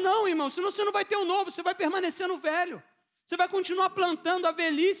 Faz isso não, irmão, senão você não vai ter o novo, você vai permanecer no velho. Você vai continuar plantando a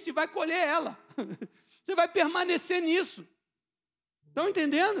velhice e vai colher ela. Você vai permanecer nisso. Estão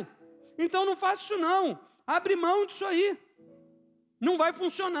entendendo? Então não faça isso não. Abre mão disso aí. Não vai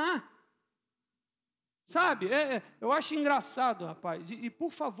funcionar. Sabe? Eu acho engraçado, rapaz. E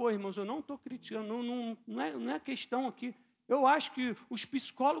por favor, irmãos, eu não estou criticando, não é questão aqui. Eu acho que os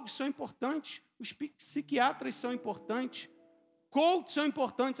psicólogos são importantes, os psiquiatras são importantes, coaches são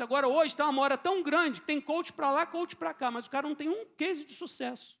importantes. Agora, hoje está uma mora tão grande que tem coach para lá, coach para cá, mas o cara não tem um case de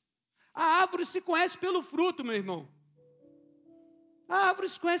sucesso. A árvore se conhece pelo fruto, meu irmão. A árvore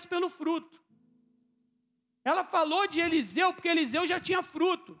se conhece pelo fruto. Ela falou de Eliseu, porque Eliseu já tinha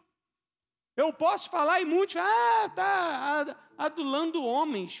fruto. Eu posso falar e muitos, está adulando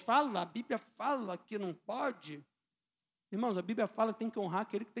homens. Fala, a Bíblia fala que não pode. Irmãos, a Bíblia fala que tem que honrar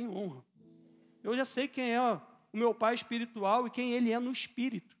aquele que tem honra. Eu já sei quem é o meu pai espiritual e quem ele é no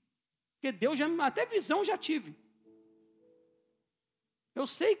espírito. Porque Deus, até visão já tive. Eu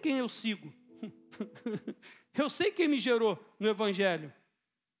sei quem eu sigo. Eu sei quem me gerou no Evangelho.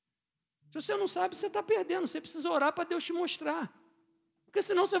 Se você não sabe, você está perdendo. Você precisa orar para Deus te mostrar. Porque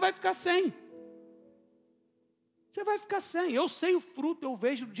senão você vai ficar sem. Você vai ficar sem. Eu sei o fruto, eu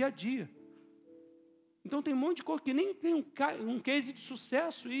vejo no dia a dia. Então tem um monte de coisa que nem tem um case de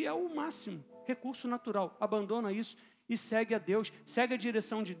sucesso e é o máximo. Recurso natural. Abandona isso e segue a Deus. Segue a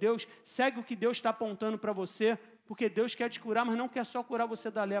direção de Deus. Segue o que Deus está apontando para você. Porque Deus quer te curar, mas não quer só curar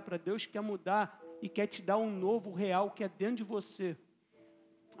você da lepra. Deus quer mudar e quer te dar um novo real que é dentro de você.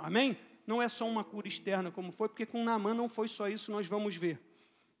 Amém? Não é só uma cura externa como foi, porque com Naamã não foi só isso, nós vamos ver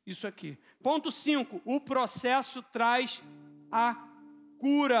isso aqui. Ponto 5, o processo traz a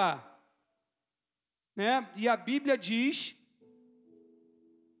cura. E a Bíblia diz,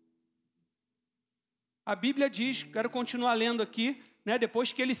 quero continuar lendo aqui,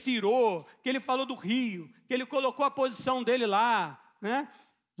 depois que ele se irou, que ele falou do rio, que ele colocou a posição dele lá,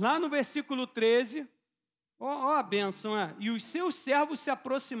 lá no versículo 13, ó a bênção, E os seus servos se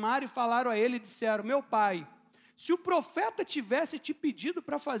aproximaram e falaram a ele e disseram, meu pai, se o profeta tivesse te pedido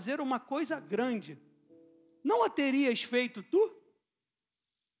para fazer uma coisa grande, não a terias feito tu?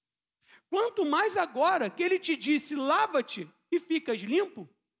 Quanto mais agora que ele te disse, lava-te e ficas limpo?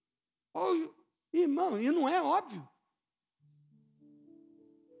 Irmão, e não é óbvio.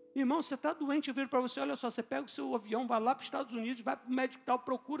 Irmão, você está doente, eu viro para você, olha só, você pega o seu avião, vai lá para os Estados Unidos, vai para o médico tal,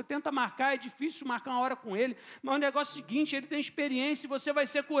 procura, tenta marcar, é difícil marcar uma hora com ele, mas o negócio é o seguinte, ele tem experiência e você vai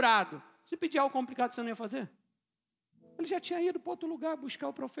ser curado. Se pedir algo complicado, você não ia fazer? Ele já tinha ido para outro lugar buscar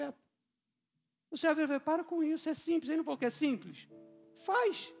o profeta. Você vai ver, para com isso, é simples, ele não falou que é simples?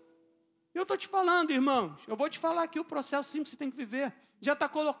 Faz. Eu estou te falando, irmãos, eu vou te falar aqui o processo simples que você tem que viver. Já está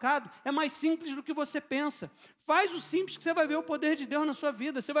colocado, é mais simples do que você pensa. Faz o simples que você vai ver o poder de Deus na sua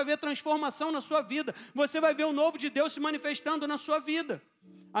vida, você vai ver a transformação na sua vida, você vai ver o novo de Deus se manifestando na sua vida.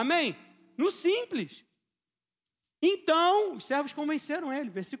 Amém? No simples. Então, os servos convenceram ele,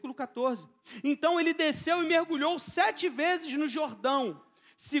 versículo 14. Então ele desceu e mergulhou 7 vezes no Jordão,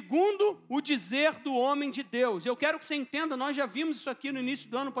 segundo o dizer do homem de Deus. Eu quero que você entenda, nós já vimos isso aqui no início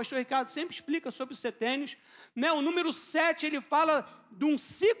do ano, o pastor Ricardo sempre explica sobre os setênios. O número 7, ele fala de um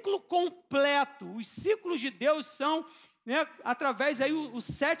ciclo completo. Os ciclos de Deus são, através aí, o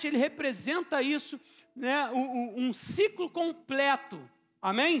 7, ele representa isso, um ciclo completo.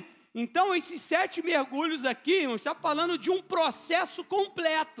 Amém? Então, esses 7 mergulhos aqui, está falando de um processo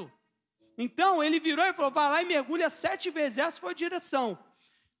completo. Então, ele virou e falou, vai lá e mergulha 7 vezes, essa foi a direção.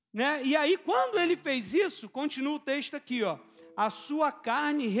 E aí, quando ele fez isso, continua o texto aqui, a sua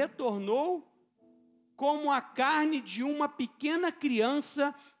carne retornou como a carne de uma pequena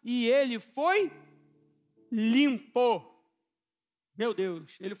criança e ele foi limpo. Meu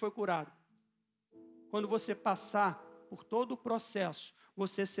Deus, ele foi curado. Quando você passar por todo o processo,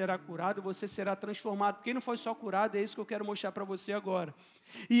 você será curado, você será transformado. Quem não foi só curado, é isso que eu quero mostrar para você agora.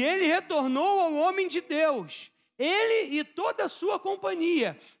 E ele retornou ao homem de Deus, ele e toda a sua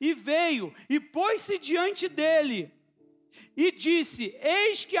companhia, e veio e pôs-se diante dele. E disse: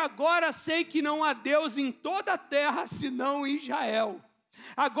 eis que agora sei que não há Deus em toda a terra, senão em Israel.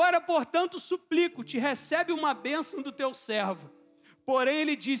 Agora, portanto, suplico-te, recebe uma bênção do teu servo. Porém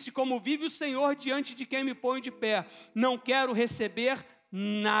ele disse: como vive o Senhor diante de quem me ponho de pé, não quero receber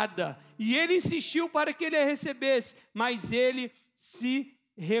nada. E ele insistiu para que ele a recebesse, mas ele se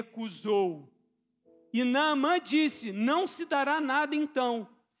recusou. E Naamã disse: não se dará nada então.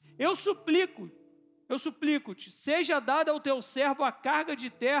 Eu suplico-te, seja dada ao teu servo a carga de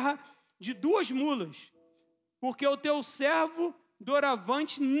terra de 2 mulas, porque o teu servo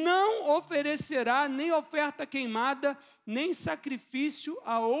doravante não oferecerá nem oferta queimada, nem sacrifício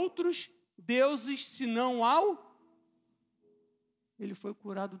a outros deuses, senão ao... Ele foi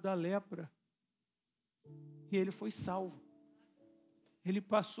curado da lepra e ele foi salvo. Ele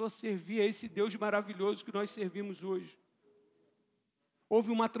passou a servir a esse Deus maravilhoso que nós servimos hoje. Houve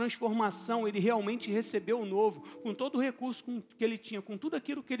uma transformação, ele realmente recebeu o novo, com todo o recurso que ele tinha, com tudo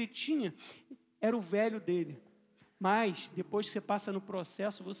aquilo que ele tinha, era o velho dele. Mas, depois que você passa no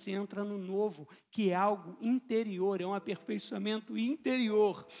processo, você entra no novo, que é algo interior, é um aperfeiçoamento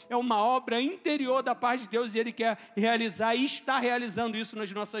interior, é uma obra interior da paz de Deus, e Ele quer realizar e está realizando isso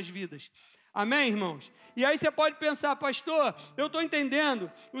nas nossas vidas. Amém, irmãos? E aí você pode pensar: pastor, eu estou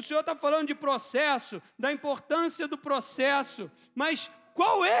entendendo, o senhor está falando de processo, da importância do processo, mas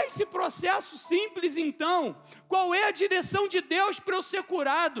qual é esse processo simples então? Qual é a direção de Deus para eu ser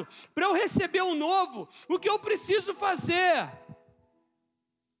curado, para eu receber o novo? O que eu preciso fazer?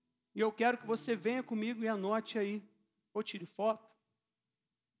 E eu quero que você venha comigo e anote aí, ou tire foto,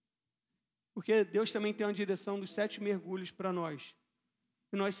 porque Deus também tem uma direção dos 7 mergulhos para nós.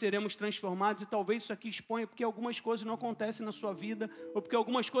 E nós seremos transformados, e talvez isso aqui exponha porque algumas coisas não acontecem na sua vida, ou porque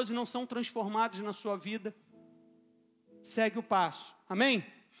algumas coisas não são transformadas na sua vida. Segue o passo, amém?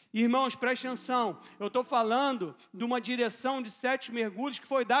 Irmãos, preste atenção, eu estou falando de uma direção de 7 mergulhos que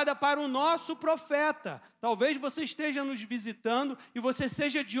foi dada para o nosso profeta. Talvez você esteja nos visitando e você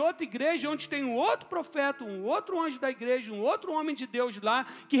seja de outra igreja onde tem um outro profeta, um outro anjo da igreja, um outro homem de Deus lá,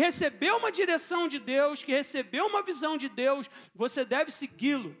 que recebeu uma direção de Deus, que recebeu uma visão de Deus. Você deve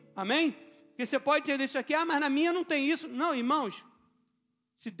segui-lo, amém? Porque você pode entender isso aqui: mas na minha não tem isso. Não, irmãos,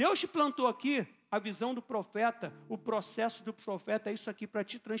 se Deus te plantou aqui, a visão do profeta, o processo do profeta é isso aqui, para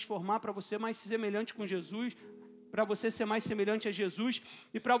te transformar, para você mais semelhante com Jesus, para você ser mais semelhante a Jesus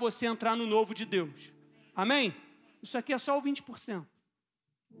e para você entrar no novo de Deus. Amém? Isso aqui é só o 20%.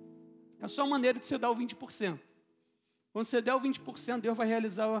 É só uma maneira de você dar o 20%. Quando você der o 20%, Deus vai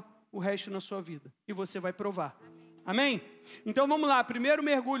realizar o resto na sua vida. E você vai provar. Amém? Então vamos lá, primeiro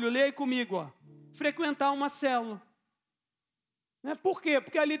mergulho, leia aí comigo, ó. Frequentar uma célula. Por quê?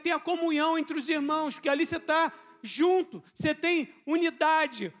 Porque ali tem a comunhão entre os irmãos, porque ali você está junto, você tem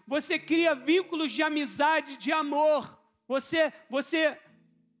unidade, você cria vínculos de amizade, de amor, você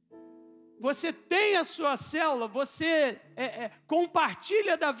tem a sua célula, você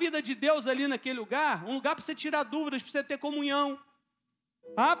compartilha da vida de Deus ali naquele lugar, um lugar para você tirar dúvidas, para você ter comunhão.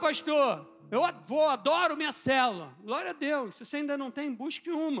 Ah, pastor, eu adoro minha célula. Glória a Deus, se você ainda não tem, busque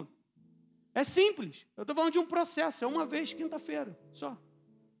uma. É simples, eu estou falando de um processo, é uma vez, quinta-feira, só.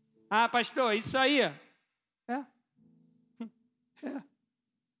 Ah, pastor, isso aí é.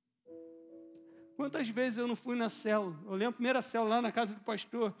 Quantas vezes eu não fui na célula? Eu lembro a primeira célula lá na casa do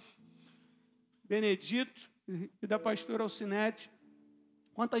pastor Benedito e da pastora Alcinete.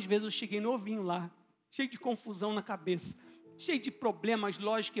 Quantas vezes eu cheguei novinho lá, cheio de confusão na cabeça, cheio de problemas,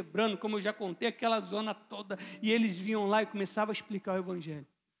 lógicos quebrando, como eu já contei, aquela zona toda, e eles vinham lá e começavam a explicar o evangelho.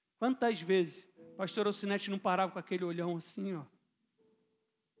 Quantas vezes o pastor Alcinete não parava com aquele olhão assim, ó.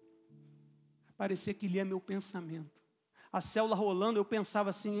 Parecia que lia meu pensamento. A célula rolando, eu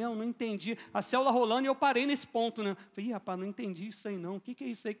pensava assim, eu não entendi. A célula rolando e eu parei nesse ponto, né? Falei, rapaz, não entendi isso aí não. O que é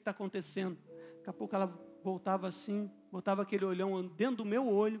isso aí que está acontecendo? Daqui a pouco ela voltava assim, botava aquele olhão dentro do meu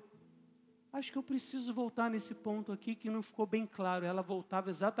olho. Acho que eu preciso voltar nesse ponto aqui que não ficou bem claro. Ela voltava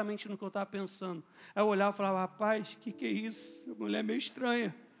exatamente no que eu estava pensando. Aí eu olhava e falava, rapaz, o que é isso? A mulher é meio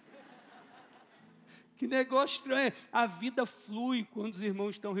estranha. Que negócio estranho. A vida flui quando os irmãos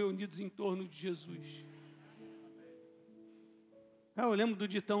estão reunidos em torno de Jesus. Eu lembro do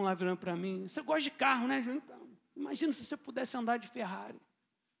Ditão lá virando para mim. Você gosta de carro, né, João? Então, imagina se você pudesse andar de Ferrari.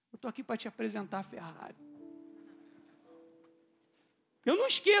 Eu estou aqui para te apresentar a Ferrari. Eu não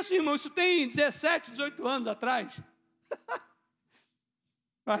esqueço, irmão. Isso tem 17, 18 anos atrás.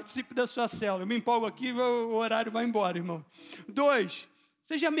 Participe da sua célula. Eu me empolgo aqui, o horário vai embora, irmão. 2.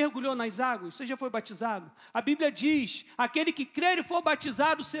 Você já mergulhou nas águas? Você já foi batizado? A Bíblia diz, aquele que crer e for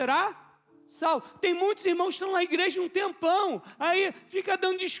batizado será Tem muitos irmãos que estão na igreja um tempão, aí fica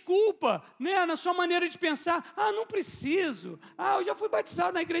dando desculpa, né, na sua maneira de pensar. Não preciso. Eu já fui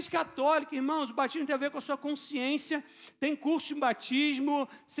batizado na igreja católica. Irmãos, o batismo tem a ver com a sua consciência, tem curso de batismo,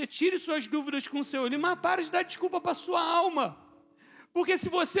 você tire suas dúvidas com o seu livro, mas para de dar desculpa para a sua alma. Porque se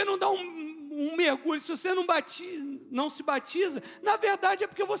você não dá um mergulho, se você não se batiza, na verdade é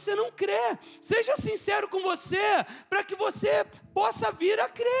porque você não crê. Seja sincero com você, para que você possa vir a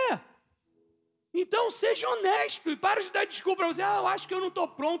crer. Então, seja honesto e para de dar desculpa para você. Eu acho que eu não estou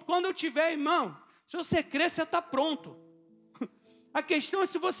pronto. Quando eu tiver, irmão, se você crer, você está pronto. A questão é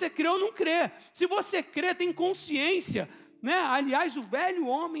se você crê ou não crê. Se você crê, tem consciência, né? Aliás, o velho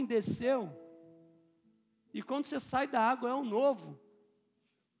homem desceu. E quando você sai da água, é o novo.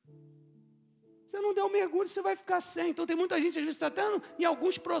 Você não der um mergulho, você vai ficar sem. Então, tem muita gente, às vezes, está até em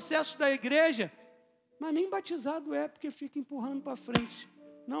alguns processos da igreja, mas nem batizado é, porque fica empurrando para frente.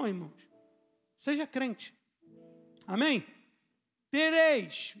 Não, irmãos. Seja crente. Amém?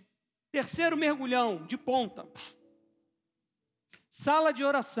 Terceiro mergulhão, de ponta. Sala de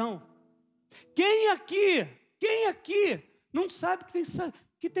oração. Quem aqui não sabe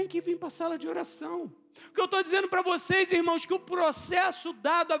que tem que vir para a sala de oração? O que eu estou dizendo para vocês, irmãos, que o processo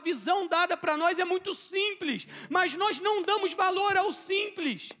dado, a visão dada para nós é muito simples, mas nós não damos valor ao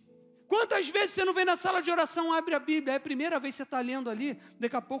simples. Quantas vezes você não vem na sala de oração, abre a Bíblia, é a primeira vez que você está lendo ali,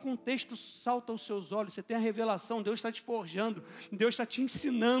 daqui a pouco um texto salta aos seus olhos, você tem a revelação, Deus está te forjando, Deus está te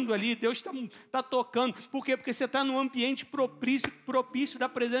ensinando ali, Deus está tocando. Por quê? Porque você está num ambiente propício da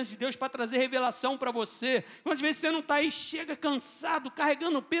presença de Deus para trazer revelação para você. Quantas vezes você não está aí, chega cansado,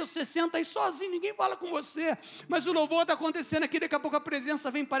 carregando peso, você senta aí sozinho, ninguém fala com você, mas o louvor está acontecendo aqui, daqui a pouco a presença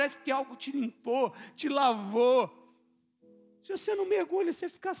vem, parece que algo te limpou, te lavou. Se você não mergulha, você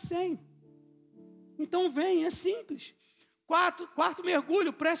fica sem. Então vem, é simples. Quarto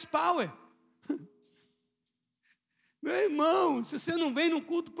mergulho, press power. Meu irmão, se você não vem num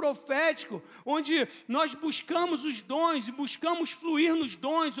culto profético, onde nós buscamos os dons e buscamos fluir nos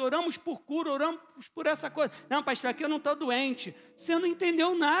dons, oramos por cura, oramos por essa coisa. Não, pastor, aqui eu não estou doente. Você não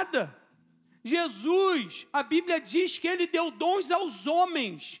entendeu nada. Jesus, a Bíblia diz que Ele deu dons aos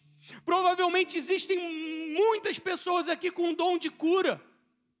homens. Provavelmente existem muitas pessoas aqui com dom de cura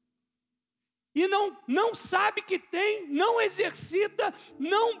e não sabe que tem, não exercita,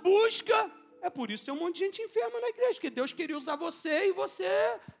 não busca. É por isso que tem um monte de gente enferma na igreja, porque Deus queria usar você e você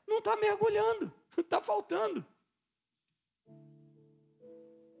não está mergulhando, está faltando.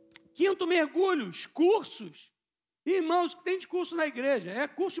 Quinto mergulho, os cursos. Irmãos, que tem de curso na igreja? É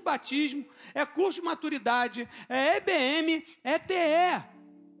curso de batismo, é curso de maturidade, é EBM, é TE.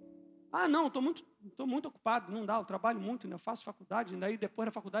 Não, estou muito ocupado, não dá, eu trabalho muito, eu faço faculdade, daí depois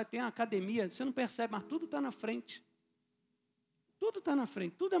da faculdade tem a academia, você não percebe, mas tudo está na frente. Tudo está na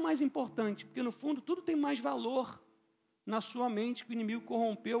frente, tudo é mais importante, porque no fundo tudo tem mais valor na sua mente, que o inimigo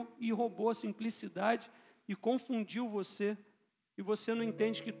corrompeu e roubou a simplicidade e confundiu você. E você não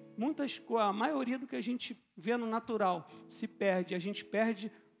entende que a maioria do que a gente vê no natural se perde, a gente perde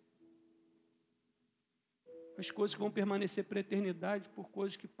as coisas que vão permanecer para a eternidade por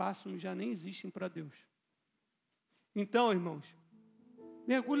coisas que passam e já nem existem para Deus. Então, irmãos,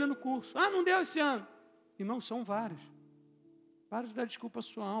 mergulha no curso. Não deu esse ano. Irmãos, são vários. Para de dar desculpa à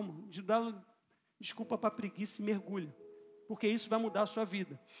sua alma, de dar desculpa para a preguiça e mergulha, porque isso vai mudar a sua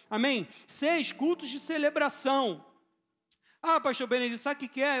vida. Amém? 6, cultos de celebração. Pastor Benedito, sabe o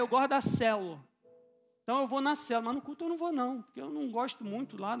que é? Eu gosto da célula. Então eu vou na célula, mas no culto eu não vou não, porque eu não gosto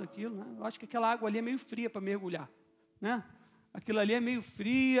muito lá daquilo, né? Eu acho que aquela água ali é meio fria para mergulhar, né? Aquilo ali é meio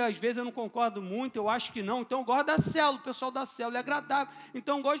fria, às vezes eu não concordo muito, eu acho que não. Então eu gosto da célula, o pessoal da célula é agradável.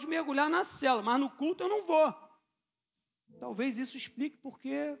 Então eu gosto de mergulhar na célula, mas no culto eu não vou. Talvez isso explique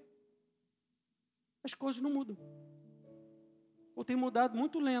porque as coisas não mudam. Ou tem mudado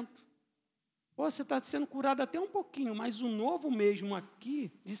muito lento. Ou você está sendo curado até um pouquinho, mas o novo mesmo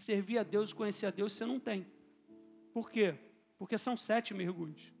aqui, de servir a Deus, conhecer a Deus, você não tem. Por quê? Porque são 7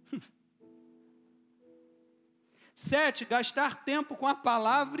 mergulhos. 7, gastar tempo com a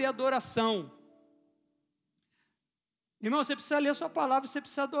palavra e adoração. Irmão, você precisa ler a sua palavra, você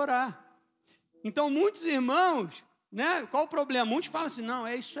precisa adorar. Então, muitos irmãos, né? Qual o problema? Muitos falam assim, não,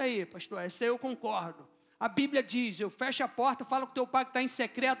 é isso aí, pastor, isso aí eu concordo. A Bíblia diz, eu fecho a porta, falo com o teu pai que está em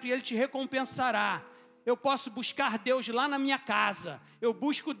secreto e ele te recompensará. Eu posso buscar Deus lá na minha casa. Eu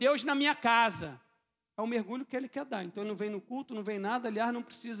busco Deus na minha casa. É o mergulho que ele quer dar. Então ele não vem no culto, não vem nada. Aliás, não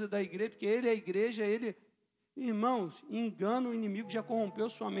precisa da igreja, porque ele é a igreja, ele... Irmãos, engano, o inimigo já corrompeu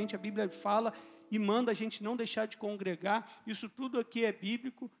sua mente. A Bíblia fala e manda a gente não deixar de congregar. Isso tudo aqui é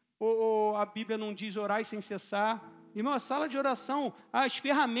bíblico. Ou a Bíblia não diz orai sem cessar. Irmão, a sala de oração, as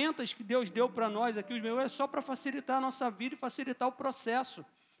ferramentas que Deus deu para nós aqui, os meus, é só para facilitar a nossa vida e facilitar o processo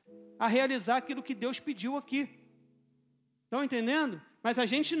a realizar aquilo que Deus pediu aqui. Estão entendendo? Mas a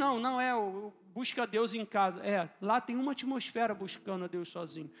gente não é o busca Deus em casa. Lá tem uma atmosfera buscando a Deus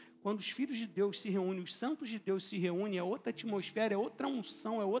sozinho. Quando os filhos de Deus se reúnem, os santos de Deus se reúnem, é outra atmosfera, é outra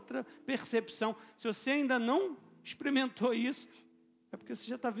unção, é outra percepção. Se você ainda não experimentou isso, é porque você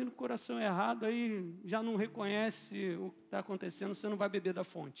já está vindo com o coração errado, aí já não reconhece o que está acontecendo, você não vai beber da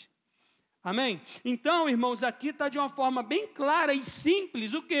fonte. Amém? Então, irmãos, aqui está de uma forma bem clara e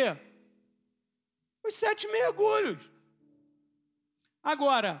simples, o quê? Os 7 mergulhos.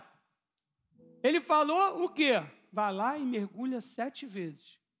 Agora, ele falou o quê? Vai lá e mergulha 7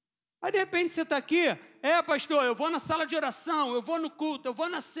 vezes. Aí, de repente, você está aqui, pastor, eu vou na sala de oração, eu vou no culto, eu vou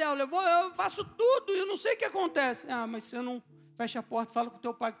na célula, eu faço tudo e eu não sei o que acontece. Mas você não fecha a porta, fala com o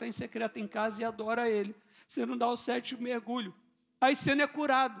teu pai que está em secreto em casa e adora ele. Você não dá o 7º mergulho. Aí você não é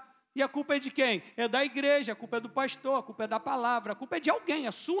curado. E a culpa é de quem? É da igreja, a culpa é do pastor, a culpa é da palavra, a culpa é de alguém,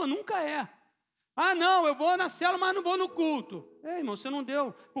 a sua nunca é. Não, eu vou na célula, mas não vou no culto. Irmão, você não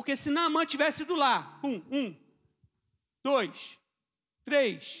deu. Porque se Naamã tivesse ido lá, 1, 2,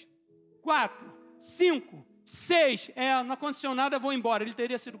 3, 4, 5, 6, não aconteceu nada, eu vou embora. Ele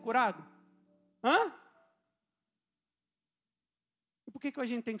teria sido curado? E por que a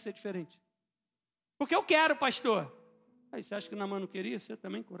gente tem que ser diferente? Porque eu quero, pastor. Aí você acha que Naamã não queria ser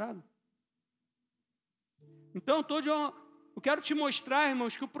também curado? Então, eu quero te mostrar,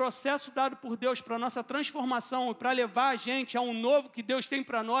 irmãos, que o processo dado por Deus para a nossa transformação, para levar a gente a um novo que Deus tem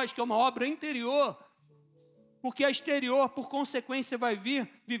para nós, que é uma obra interior, porque a exterior, por consequência, vai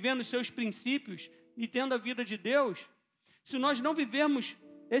vir vivendo os seus princípios e tendo a vida de Deus. Se nós não vivermos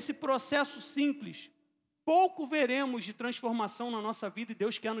esse processo simples, pouco veremos de transformação na nossa vida e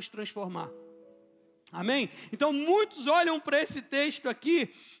Deus quer nos transformar. Amém? Então, muitos olham para esse texto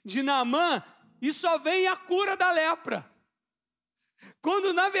aqui de Naamã e só vem a cura da lepra.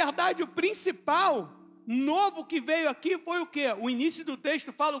 Quando, na verdade, o principal novo que veio aqui foi o quê? O início do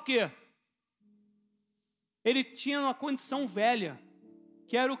texto fala o quê? Ele tinha uma condição velha,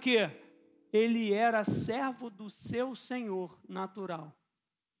 que era o quê? Ele era servo do seu Senhor natural.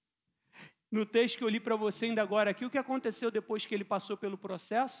 No texto que eu li para você ainda agora aqui, o que aconteceu depois que ele passou pelo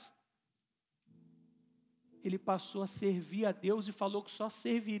processo? Ele passou a servir a Deus e falou que só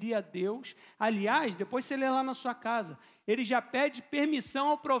serviria a Deus. Aliás, depois você lê lá na sua casa, ele já pede permissão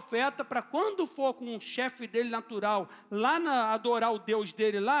ao profeta para quando for com o chefe dele natural, lá adorar o Deus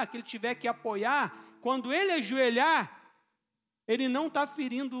dele lá, que ele tiver que apoiar, quando ele ajoelhar, ele não está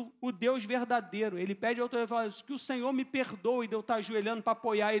ferindo o Deus verdadeiro. Ele pede ao outro, que o Senhor me perdoe de eu estar ajoelhando para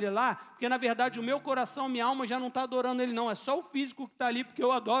apoiar ele lá, porque na verdade o meu coração, minha alma já não está adorando ele não, é só o físico que está ali, porque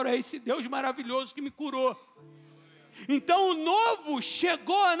eu adoro esse Deus maravilhoso que me curou. Então o novo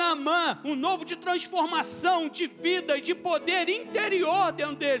chegou a Naamã, um novo de transformação, de vida e de poder interior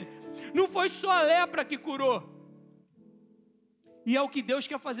dentro dele. Não foi só a lepra que curou. E é o que Deus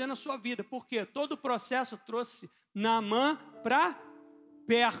quer fazer na sua vida, porque todo o processo trouxe Naamã para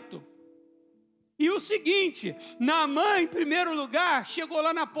perto. E o seguinte, Naamã, em primeiro lugar, chegou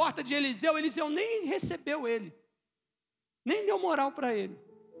lá na porta de Eliseu, Eliseu nem recebeu ele, nem deu moral para ele,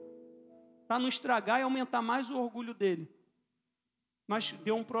 para não estragar e aumentar mais o orgulho dele. Mas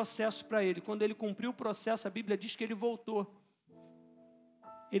deu um processo para ele. Quando ele cumpriu o processo, a Bíblia diz que ele voltou.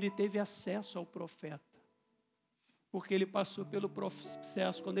 Ele teve acesso ao profeta, porque ele passou pelo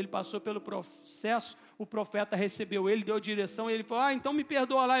processo. Quando ele passou pelo processo, o profeta recebeu ele, deu direção, e ele falou, então me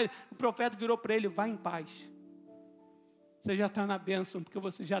perdoa lá. O profeta virou para ele, vai em paz. Você já está na bênção, porque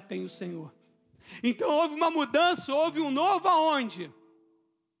você já tem o Senhor. Então houve uma mudança, houve um novo aonde?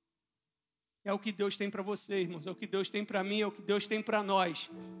 É o que Deus tem para você, irmãos, é o que Deus tem para mim, é o que Deus tem para nós.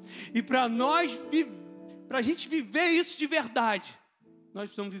 E para a gente viver isso de verdade, nós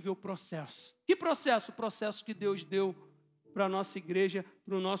precisamos viver o processo. Que processo? O processo que Deus deu para a nossa igreja,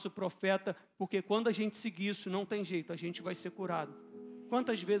 para o nosso profeta, porque quando a gente seguir isso, não tem jeito, a gente vai ser curado.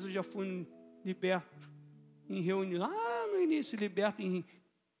 Quantas vezes eu já fui liberto em reunião, lá no início, liberto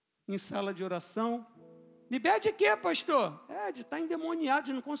em sala de oração. Liberto de quê, pastor? De estar endemoniado,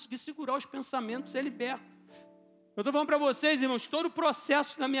 de não conseguir segurar os pensamentos, ser liberto. Eu estou falando para vocês, irmãos, todo o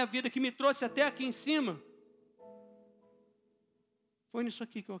processo na minha vida que me trouxe até aqui em cima, foi nisso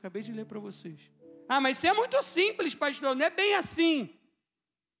aqui que eu acabei de ler para vocês. Mas isso é muito simples, pastor, não é bem assim.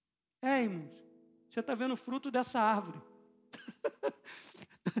 Irmãos, você está vendo o fruto dessa árvore.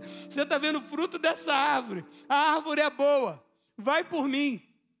 Você está vendo o fruto dessa árvore. A árvore é boa, vai por mim.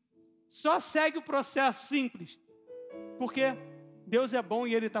 Só segue o processo simples, porque Deus é bom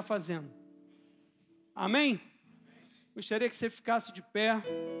e Ele está fazendo. Amém? Gostaria que você ficasse de pé.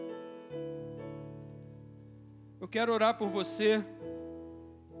 Eu quero orar por você.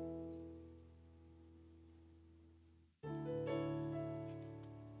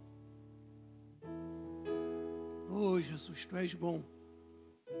 Oh, Jesus, Tu és bom.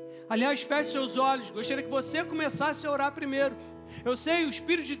 Aliás, feche seus olhos. Gostaria que você começasse a orar primeiro. Eu sei, o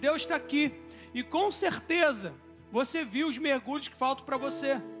Espírito de Deus está aqui. E com certeza, você viu os mergulhos que faltam para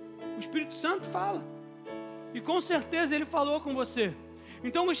você. O Espírito Santo fala. E com certeza Ele falou com você.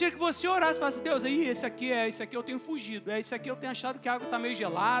 Então, gostaria que você orasse e falasse: Deus, aí, esse aqui eu tenho fugido. Esse aqui eu tenho achado que a água está meio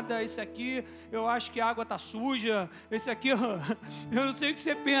gelada. Esse aqui eu acho que a água está suja. Esse aqui eu não sei o que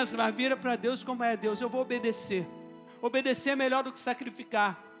você pensa, mas vira para Deus como é: Deus, eu vou obedecer. Obedecer é melhor do que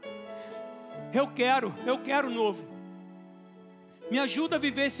sacrificar. Eu quero novo. Me ajuda a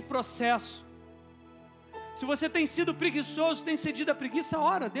viver esse processo. Se você tem sido preguiçoso, tem cedido a preguiça,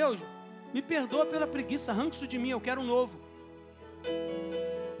 ora: Deus, me perdoa pela preguiça, arranque isso de mim, eu quero um novo.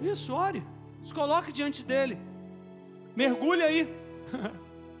 Isso, ore, se coloque diante dele, mergulhe aí.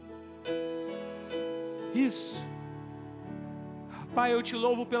 Isso. Pai, eu te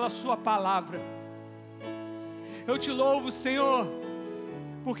louvo pela sua palavra. Eu te louvo, Senhor,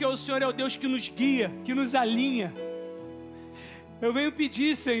 porque o Senhor é o Deus que nos guia, que nos alinha. Eu venho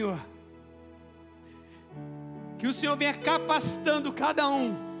pedir, Senhor, que o Senhor venha capacitando cada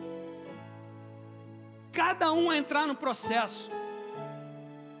um a entrar no processo.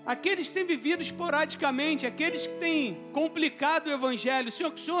 Aqueles que têm vivido esporadicamente, aqueles que têm complicado o Evangelho,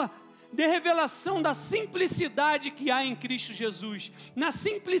 Senhor, que o Senhor dê revelação da simplicidade que há em Cristo Jesus, na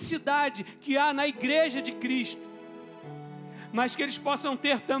simplicidade que há na igreja de Cristo, mas que eles possam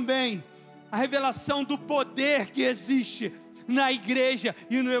ter também a revelação do poder que existe na igreja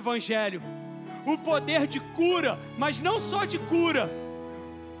e no Evangelho. O poder de cura, mas não só de cura,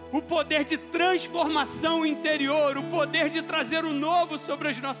 o poder de transformação interior, o poder de trazer o novo sobre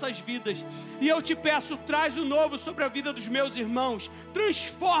as nossas vidas. E eu te peço, traz o novo sobre a vida dos meus irmãos,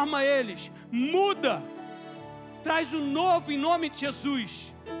 transforma eles, muda, traz o novo em nome de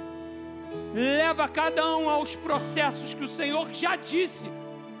Jesus. Leva cada um aos processos que o Senhor já disse.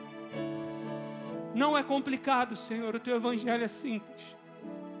 Não é complicado, Senhor, o teu evangelho é simples.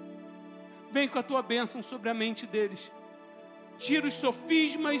 Vem com a tua bênção sobre a mente deles. Tira os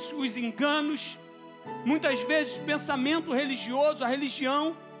sofismas, os enganos, muitas vezes o pensamento religioso, a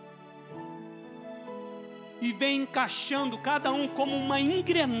religião, e vem encaixando cada um como uma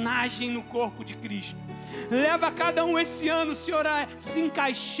engrenagem no corpo de Cristo. Leva cada um esse ano, Senhor, a se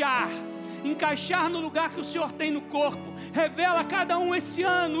encaixar no lugar que o Senhor tem no corpo. Revela a cada um esse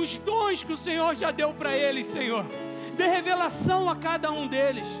ano os dons que o Senhor já deu para eles, Senhor. Dê revelação a cada um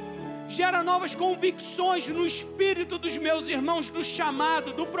deles. Gera novas convicções no espírito dos meus irmãos, do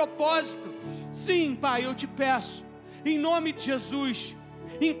chamado, do propósito. Sim, Pai, eu te peço, em nome de Jesus,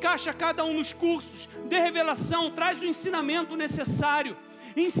 encaixa cada um nos cursos, dê revelação, traz o ensinamento necessário,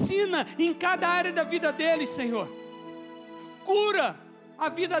 ensina em cada área da vida deles, Senhor. Cura a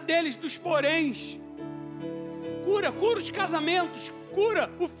vida deles dos poréns, cura os casamentos, cura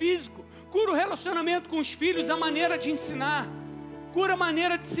o físico, cura o relacionamento com os filhos, a maneira de ensinar, cura a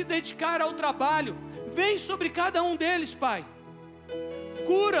maneira de se dedicar ao trabalho. Vem sobre cada um deles, Pai.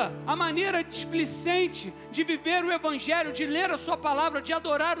 Cura a maneira displicente de viver o Evangelho, de ler a sua palavra, de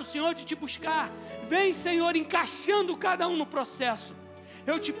adorar o Senhor, de te buscar. Vem, Senhor, encaixando cada um no processo.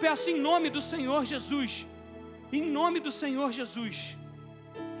 Eu te peço em nome do Senhor Jesus. Em nome do Senhor Jesus.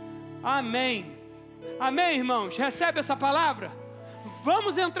 Amém. Amém, irmãos? Recebe essa palavra?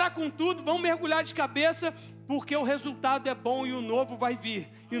 Vamos entrar com tudo, vamos mergulhar de cabeça, porque o resultado é bom e o novo vai vir.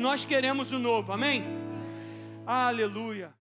 E nós queremos o novo, amém? Aleluia.